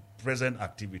by present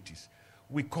activities.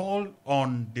 We call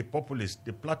on the populace,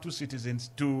 the plateau citizens,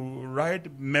 to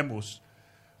write memos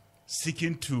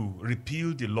seeking to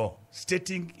repeal the law,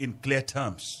 stating in clear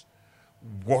terms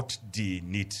what they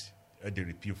need the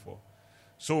repeal for.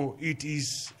 So it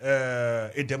is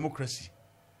a democracy,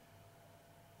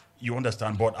 you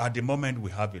understand, but at the moment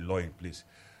we have a law in place.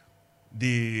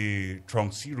 The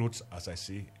trunk C roads, as I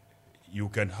say, you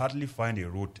can hardly find a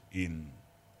road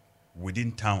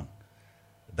within town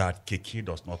that KK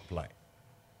does not ply.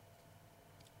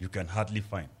 You can hardly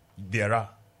find. There are,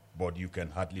 but you can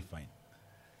hardly find.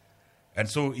 And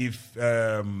so if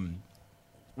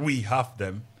we have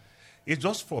them, it's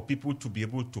just for people to be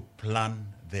able to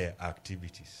plan their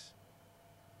activities.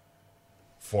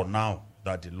 For now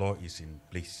that the law is in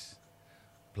place,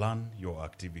 plan your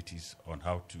activities on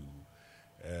how to,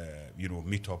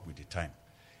 meet up with the time.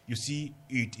 you see,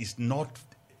 it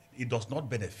does not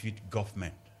benefit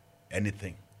government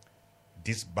anything.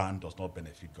 This ban does not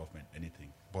benefit government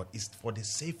anything, but it's for the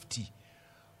safety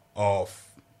of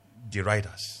the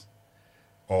riders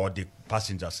or the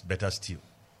passengers, better still.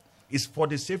 It's for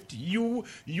the safety. You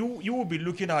will be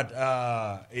looking at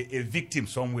a victim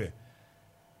somewhere.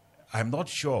 I'm not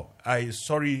sure. I'm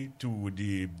sorry to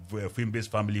the Fimbe's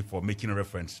family for making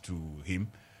reference to him.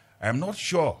 I'm not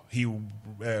sure he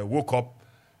woke up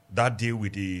that day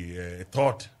with the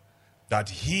thought that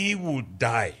he would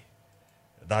die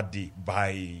that day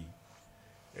by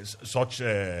such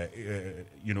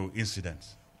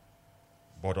incidents.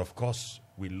 But of course,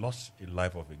 we lost the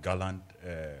life of a gallant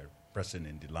person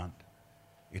in the land.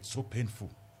 It's so painful.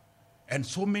 And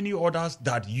so many others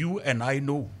that you and I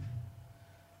know.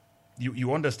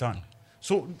 You understand?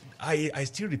 So I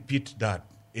still repeat that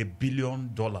 $1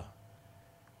 billion,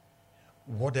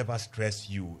 whatever stress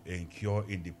you incur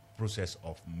in the process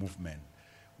of movement,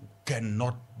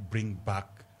 cannot bring back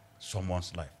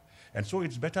someone's life. And so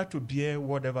it's better to bear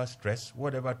whatever stress,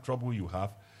 whatever trouble you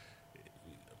have,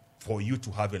 for you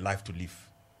to have a life to live.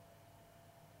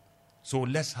 So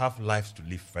let's have lives to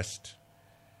live first,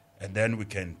 and then we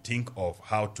can think of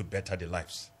how to better the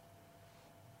lives.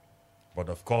 But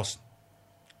of course,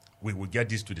 we will get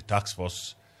this to the task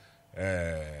force.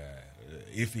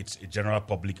 If it's a general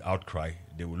public outcry,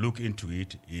 they will look into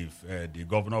it. If the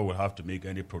governor will have to make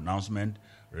any pronouncement,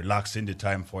 relaxing the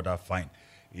time for that, fine.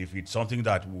 If it's something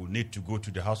that will need to go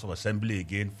to the House of Assembly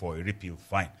again for a repeal,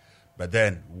 fine. But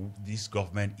then this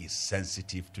government is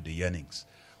sensitive to the yearnings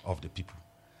of the people.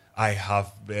 I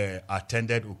have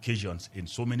attended occasions in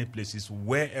so many places,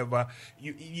 wherever.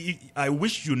 I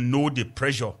wish you know the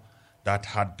pressure that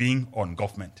had been on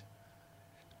government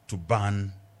to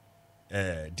ban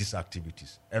these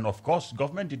activities. And of course,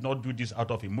 government did not do this out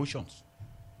of emotions.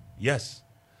 Yes,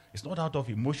 it's not out of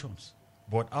emotions,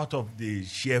 but out of the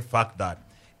sheer fact that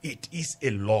it is a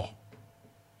law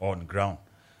on ground.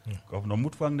 Governor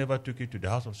Mutfwang never took it to the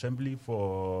House of Assembly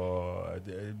got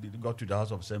to the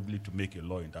House of Assembly to make a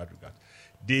law in that regard.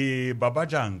 The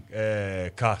Babajang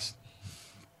cast,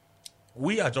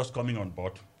 we are just coming on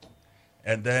board.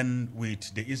 And then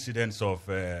with the incidents of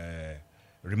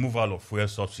removal of fuel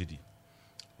subsidy,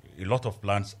 a lot of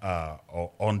plans are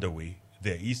on the way.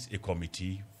 There is a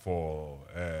committee for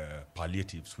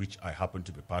palliatives, which I happen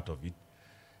to be part of it.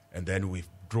 And then we've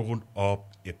drawn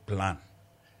up a plan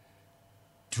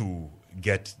to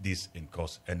get this in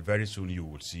course. And very soon you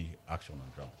will see action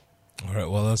on ground. All right,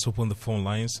 well, let's open the phone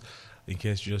lines. In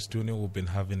case you're just tuning in, we've been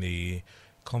having a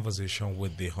conversation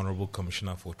with the Honorable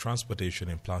Commissioner for Transportation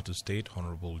in Plateau State,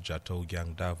 Honorable Jato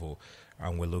Gyang Davo,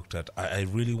 and we looked at, I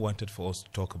really wanted for us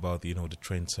to talk about, the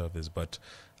train service, but,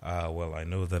 I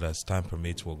know that as time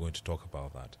permits, we're going to talk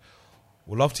about that.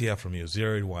 We'd love to hear from you,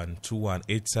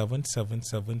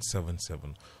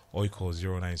 081-2187-7777, or you call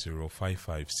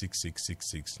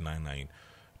 090-5566-6699.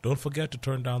 Don't forget to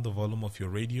turn down the volume of your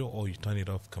radio, or you turn it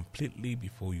off completely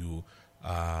before you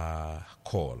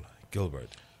call.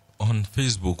 Gilbert. On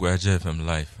Facebook, we're JFM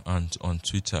Live, and on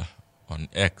Twitter, on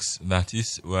X, that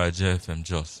is, we're JFM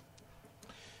Jos.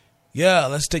 Yeah,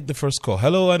 let's take the first call.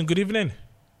 Hello and good evening.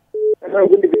 Hello,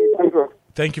 good evening.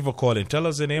 Thank you for calling. Tell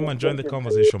us the name and join the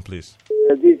conversation, please.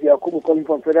 This is Yakubu calling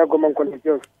from Federal Government College.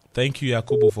 Thank you,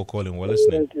 Yakubu, for calling. We're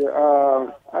listening. Thank you.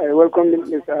 I welcome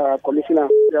Mr. Commissioner.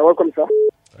 You're welcome, sir.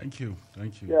 Thank you.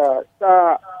 Yeah,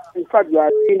 sir. In fact, you are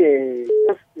doing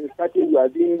you are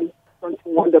doing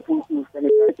something wonderful to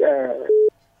sanitize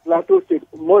Plateau State,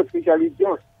 more especially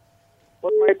Jos.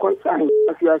 But my concern,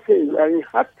 as you are saying, we are in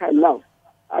hard time now.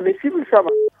 I'm a civil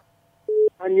servant.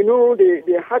 And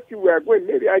the happy we are going,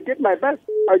 maybe I get my bus.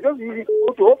 I just use it to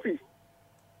go to office.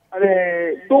 And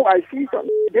though I see some,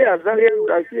 they are very,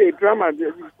 I see a drama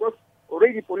because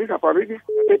already police have already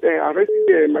started arresting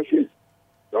the machine.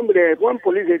 One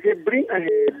police, they say, bring a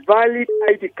valid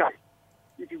ID card.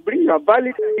 If you bring your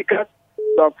valid ID card,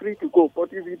 you are free to go.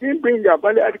 But if you didn't bring your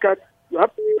valid ID card, you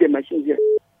have to leave the machine here.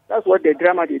 That's what the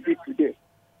drama they did today.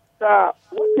 So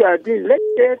what we are doing, let's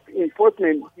get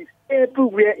enforcement is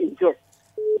everywhere in Jos.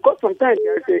 Because sometimes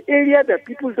there's an area that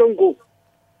people don't go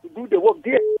to do the work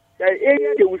there. There's an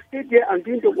area they will stay there and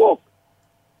do the work.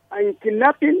 And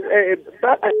kidnapping,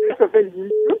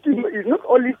 is not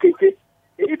only KK,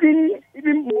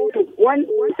 even more to one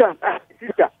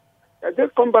sister that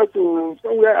just come back to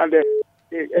somewhere and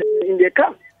in the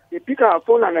car, they pick her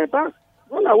phone and her bag,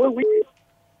 run away with it.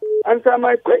 Answer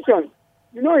my question.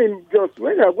 In Jos,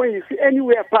 when you see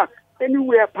anywhere park, when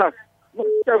you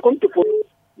come to police,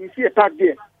 you see a park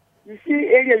there. You see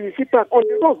area, you see park on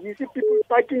the road. You see people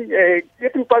parking,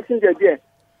 getting passengers there.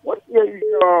 What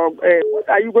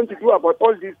are you going to do about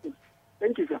all these things?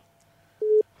 Thank you, sir.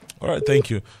 All right, thank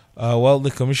you. Well,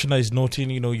 the commissioner is noting,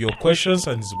 your questions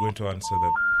and is going to answer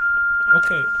them.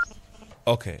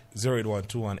 Okay.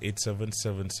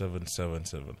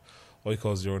 08121877777 or you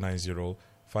call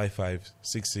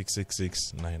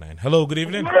 090-55666699. Hello, good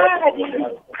evening.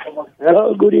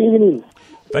 Hello, good evening.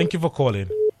 Thank you for calling.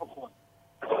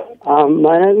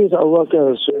 My name is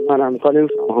Abubakar Suleiman. I'm calling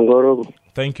from Hongoro.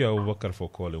 Thank you, Abubakar, for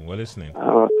calling. We're listening.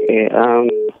 Okay.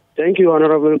 Thank you,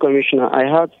 Honorable Commissioner. I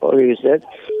heard all you said,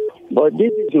 but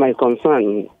this is my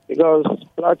concern because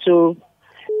Plateau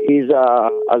is,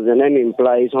 as the name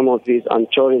implies, some of this and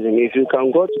tourism. If you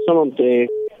can go to some of the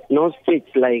north states,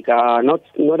 like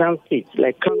northern states,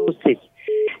 like Kano State,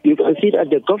 you can see that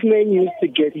the government used to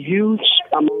get huge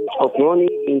amounts of money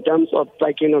in terms of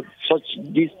parking of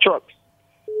these trucks.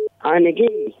 And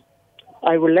again,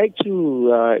 I would like to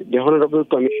the Honorable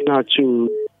Commissioner to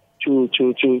know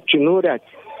that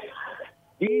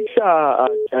these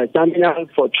terminals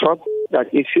for trucks, that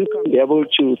if you can be able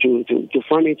to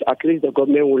fund it, at least the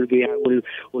government will be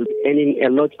earning a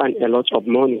lot of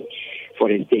money for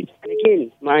the state. And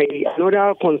again, my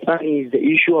another concern is the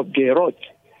issue of the roads,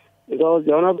 because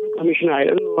the Honorable Commissioner, I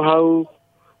don't know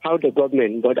how the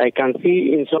government, but I can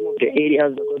see in some of the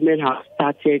areas the government has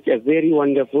started a very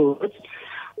wonderful road,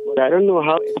 but I don't know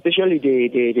how, especially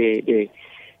the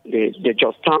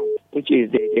Georgetown, which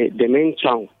is the main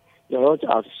town. The roads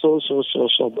are so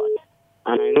bad.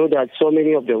 And I know that so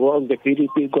many of the work the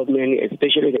PDP government,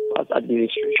 especially the past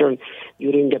administration,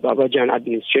 during the Babajan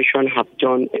administration, have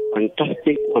done a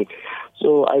fantastic one.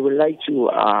 So I would like to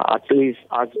at least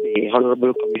ask the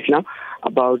Honorable Commissioner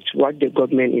about what the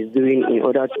government is doing in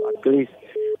order to at least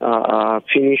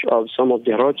finish off some of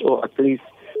the roads, or at least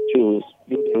to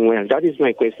do them well. That is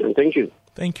my question. Thank you.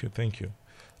 Thank you.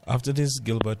 After this,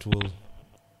 Gilbert will...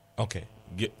 Okay.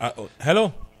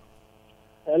 Hello?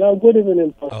 Hello, good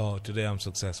evening. Oh, today I'm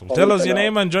successful. Tell us your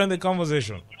name and join the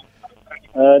conversation.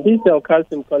 This is El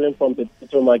Kasim calling from the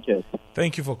Petro Market.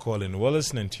 Thank you for calling. We're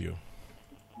listening to you.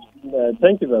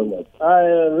 Thank you very much.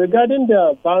 Regarding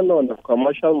the ban on the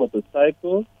commercial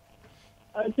motorcycle,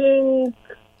 I think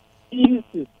this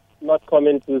is not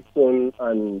coming too soon,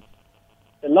 and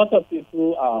a lot of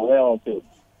people are aware of it.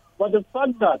 But the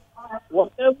fact that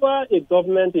whatever a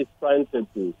government is trying to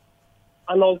do,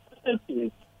 an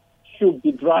alternative should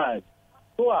be driven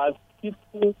so as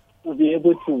people will be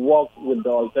able to work with the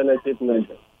alternative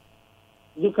measures.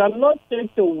 You cannot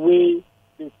take away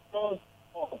the source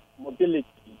of mobility,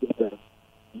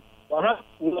 perhaps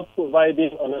not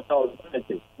providing another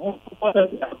alternative. More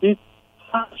importantly, this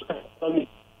harsh economic.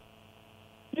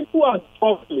 People are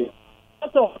struggling.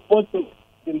 What of what to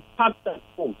impact at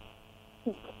home?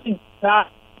 It's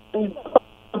that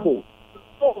so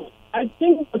I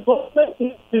think the government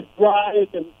needs to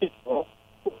drive the measure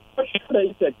to push the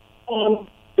effect on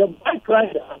the bike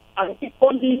riders and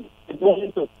equally the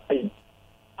dwelling society.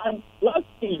 And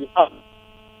lastly,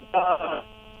 of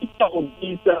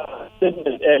these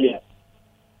statements earlier,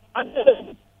 and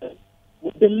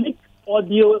with the leaked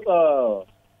audio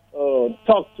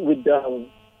talks with the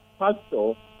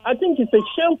pastor, I think it's a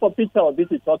shame for Peter Obi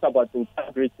to talk about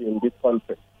integrity in this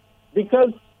country,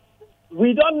 because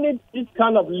we don't need this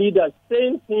kind of leaders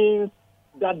saying things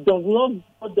that does not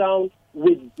go down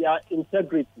with their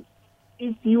integrity.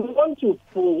 If you want to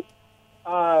speak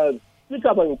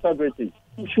about integrity,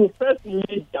 you should first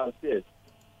lead themselves.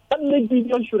 That lead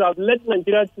video should have led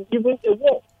Nigeria to even a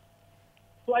war.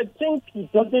 So I think he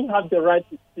doesn't have the right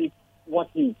to speak what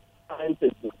he's trying to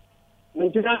do.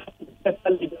 Nigeria is better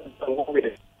leaders than what we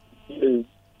are given.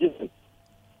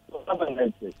 So have a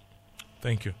nice day.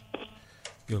 Thank you.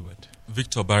 Gilbert.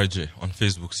 Victor Barje on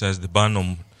Facebook says the ban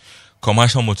on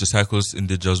commercial motorcycles in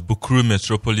the Jos Bukuru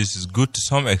metropolis is good to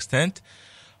some extent.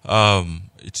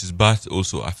 It is bad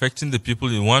also, affecting the people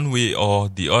in one way or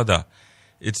the other.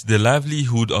 It's the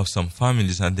livelihood of some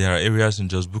families, and there are areas in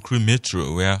Jos Bukuru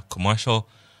metro where commercial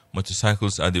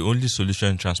motorcycles are the only solution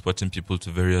in transporting people to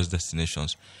various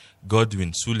destinations.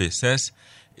 Godwin Sule says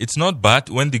it's not bad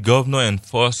when the governor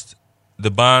enforced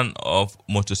the ban of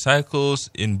motorcycles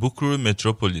in Bukuru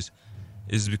metropolis.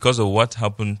 Is because of what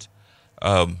happened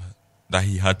that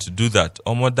he had to do that.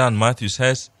 Omodan Matthew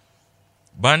says,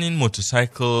 banning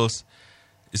motorcycles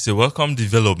is a welcome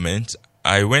development.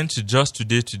 I went to just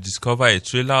today to discover a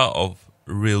trailer of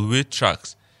railway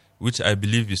tracks, which I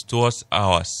believe is towards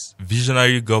our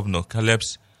visionary governor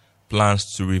Caleb's plans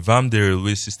to revamp the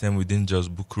railway system within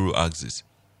just Bukuru axis.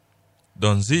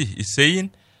 Donzi is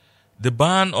saying, the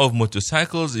ban of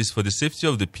motorcycles is for the safety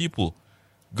of the people.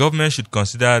 Government should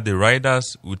consider the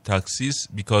riders with taxis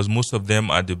because most of them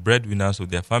are the breadwinners of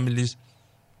their families,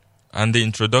 and the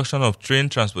introduction of train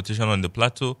transportation on the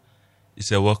plateau is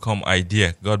a welcome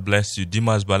idea. God bless you.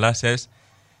 Dimas Bala says,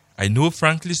 I know,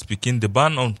 frankly speaking, the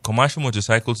ban on commercial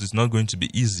motorcycles is not going to be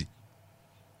easy.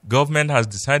 Government has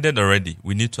decided already.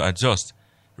 We need to adjust.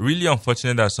 Really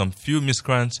unfortunate that some few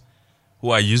miscreants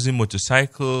who are using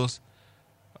motorcycles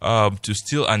to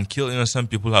steal and kill innocent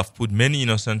people have put many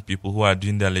innocent people who are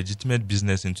doing their legitimate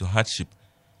business into hardship.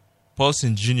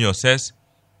 Paulson Jr. says,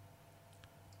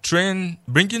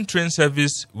 bringing train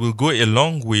service will go a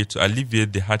long way to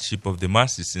alleviate the hardship of the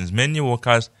masses, since many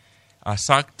workers are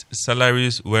sacked,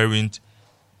 salaries weren't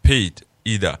paid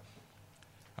either.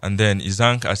 And then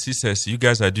Izank Asi says, you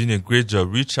guys are doing a great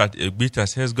job. Richard Egbita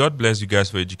says, God bless you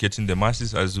guys for educating the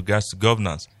masses as regards to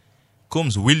governance.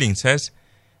 Combs Willing says,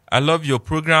 I love your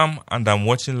program and I'm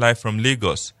watching live from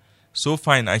Lagos. So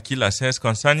fine, Akila says,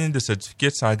 concerning the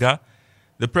certificate saga,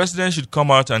 the president should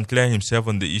come out and clear himself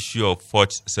on the issue of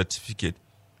forged certificate.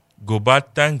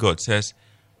 Gobat Thank God says,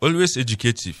 always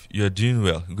educative. You are doing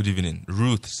well. Good evening.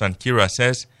 Ruth Sankira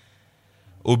says,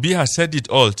 Obi has said it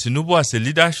all. Tinubu as a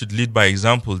leader should lead by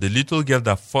example. The little girl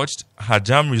that forged her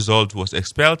JAM result was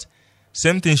expelled.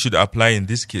 Same thing should apply in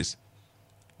this case.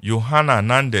 Johanna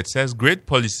Nandet says, great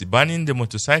policy. Banning the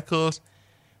motorcycles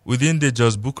within the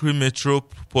Jos Bukri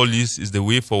Metropolis is the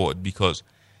way forward, because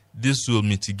this will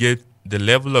mitigate the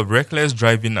level of reckless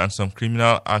driving and some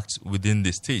criminal acts within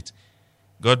the state.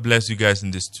 God bless you guys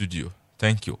in the studio.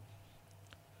 Thank you.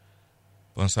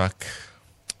 Bonsak.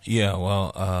 Yeah,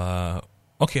 well,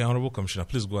 okay, Honorable Commissioner,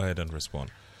 please go ahead and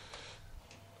respond.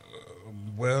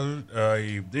 Well,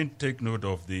 I didn't take note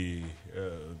of the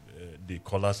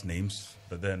callers' names,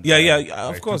 but then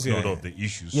of course, took note of the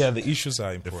issues. Yeah, the issues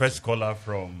are important. The first caller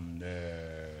from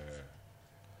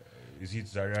is it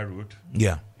Zaria Road?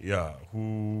 Yeah,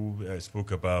 who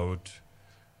spoke about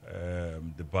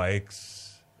the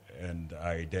bikes and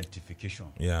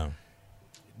identification. Yeah,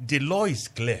 the law is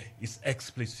clear; it's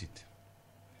explicit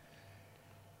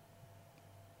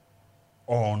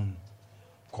on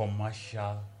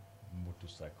commercial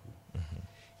motorcycle.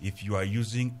 If you are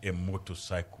using a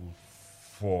motorcycle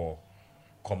for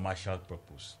commercial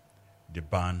purpose, the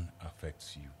ban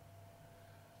affects you.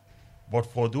 But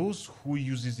for those who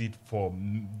uses it for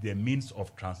the means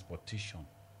of transportation,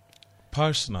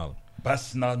 personal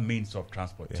means of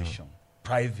transportation,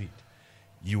 private,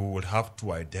 you will have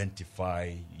to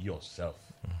identify yourself,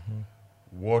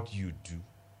 what you do,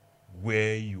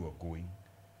 where you are going.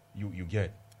 You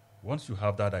get. Once you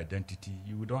have that identity,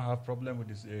 you don't have problem with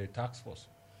this task force.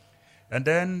 And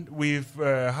then we've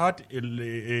had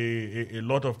a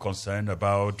lot of concern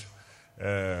about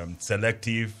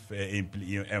selective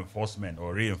enforcement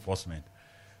or reinforcement.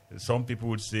 Some people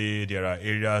would say there are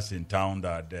areas in town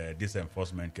that this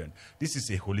enforcement can. This is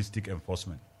a holistic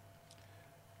enforcement.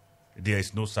 There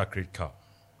is no sacred cow.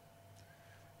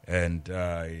 And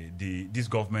this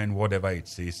government, whatever it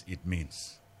says, it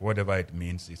means. Whatever it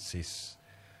means, it says.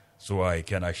 So I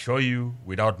can assure you,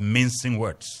 without mincing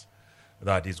words,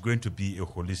 that it's going to be a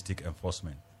holistic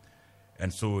enforcement.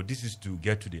 And so this is to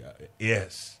get to the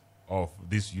ears of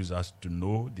these users to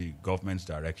know the government's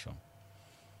direction.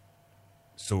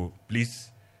 So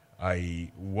please,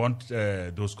 I want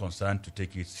those concerned to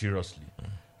take it seriously.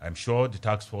 I'm sure the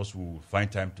task force will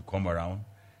find time to come around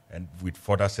and with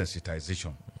further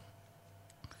sensitization.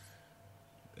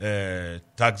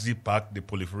 Taxi park, the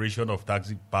proliferation of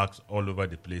taxi parks all over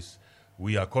the place.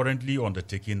 We are currently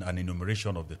undertaking an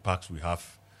enumeration of the parks we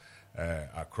have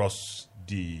across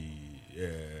the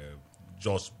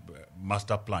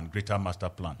greater master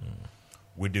plan,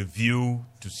 with a view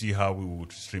to see how we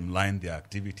would streamline their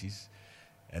activities.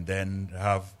 And then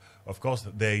have, of course,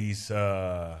 there is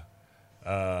a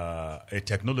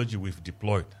technology we've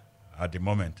deployed at the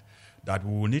moment that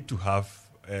we will need to have.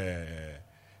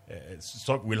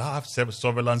 We'll have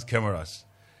surveillance cameras.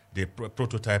 The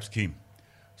prototypes came.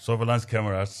 Surveillance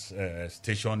cameras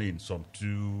stationed in some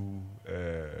two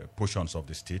portions of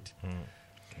the state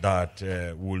that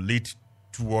will lead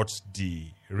towards the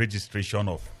registration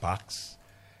of parks,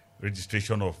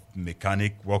 registration of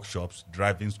mechanic workshops,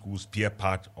 driving schools, spare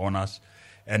part owners,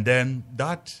 and then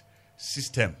that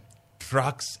system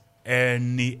tracks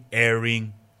any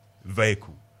erring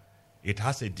vehicle. It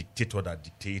has a dictator that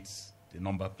dictates the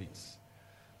number plates.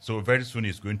 So very soon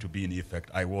it's going to be in effect.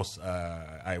 I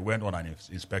went on an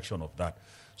inspection of that.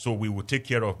 So we will take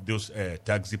care of those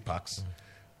taxi parks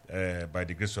by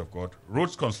the grace of God.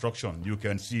 Roads construction, you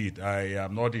can see it. I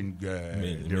am not in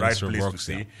the right place to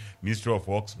say Ministry of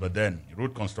Works, but then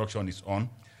road construction is on.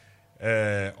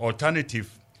 Alternative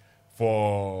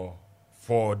for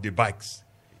the bikes.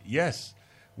 Yes,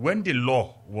 when the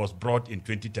law was brought in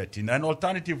 2013, an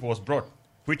alternative was brought,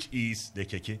 which is the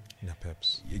keke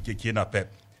napep,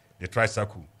 the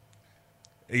tricycle.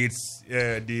 It's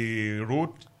the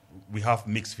road. We have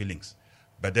mixed feelings,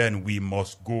 but then we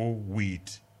must go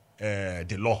with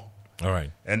the law. All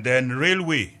right. And then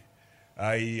railway.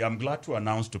 I am glad to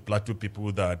announce to Plateau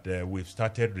people that we've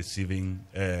started receiving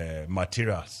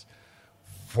materials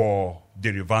for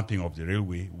the revamping of the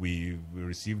railway. We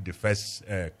received the first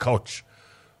coach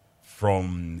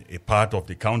from a part of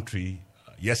the country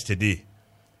yesterday.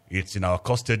 It's in our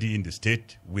custody in the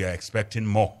state. We are expecting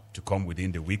more to come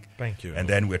within the week. Thank you. And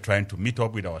then we're trying to meet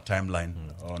up with our timeline.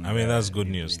 That's good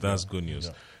news. That's good news.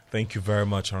 Yeah. Thank you very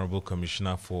much, Honorable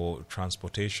Commissioner for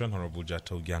Transportation, Honorable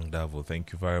Jato Gyangdavo.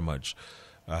 Thank you very much.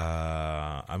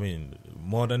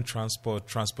 Modern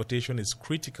transportation is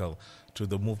critical to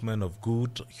the movement of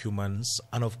goods, humans,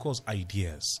 and of course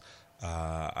ideas,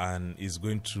 and is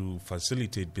going to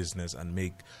facilitate business and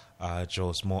make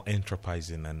jobs more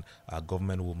enterprising, and our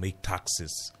government will make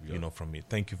taxes, from it.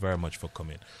 Thank you very much for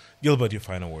coming. Gilbert, your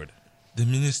final word. The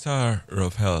Minister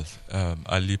of Health,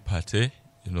 Ali Pate,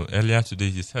 earlier today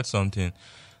he said something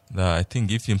that I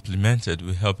think if implemented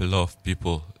will help a lot of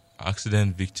people,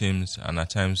 accident victims, and at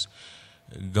times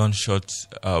gunshot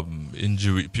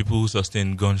injury, people who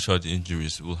sustain gunshot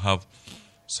injuries will have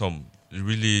some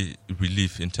really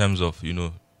relief in terms of,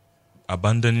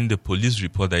 abandoning the police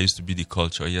report that used to be the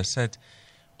culture. He has said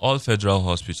all federal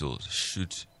hospitals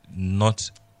should not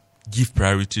give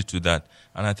priority to that,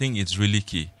 and I think it's really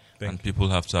key. And people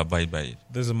have to abide by it.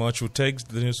 There's a much. We'll take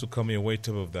the news to come your way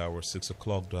top of the hour, 6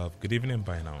 o'clock. To have good evening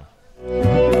by now.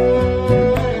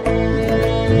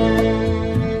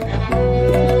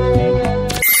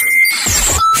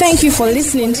 Thank you for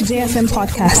listening to JFM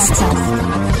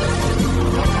Podcast.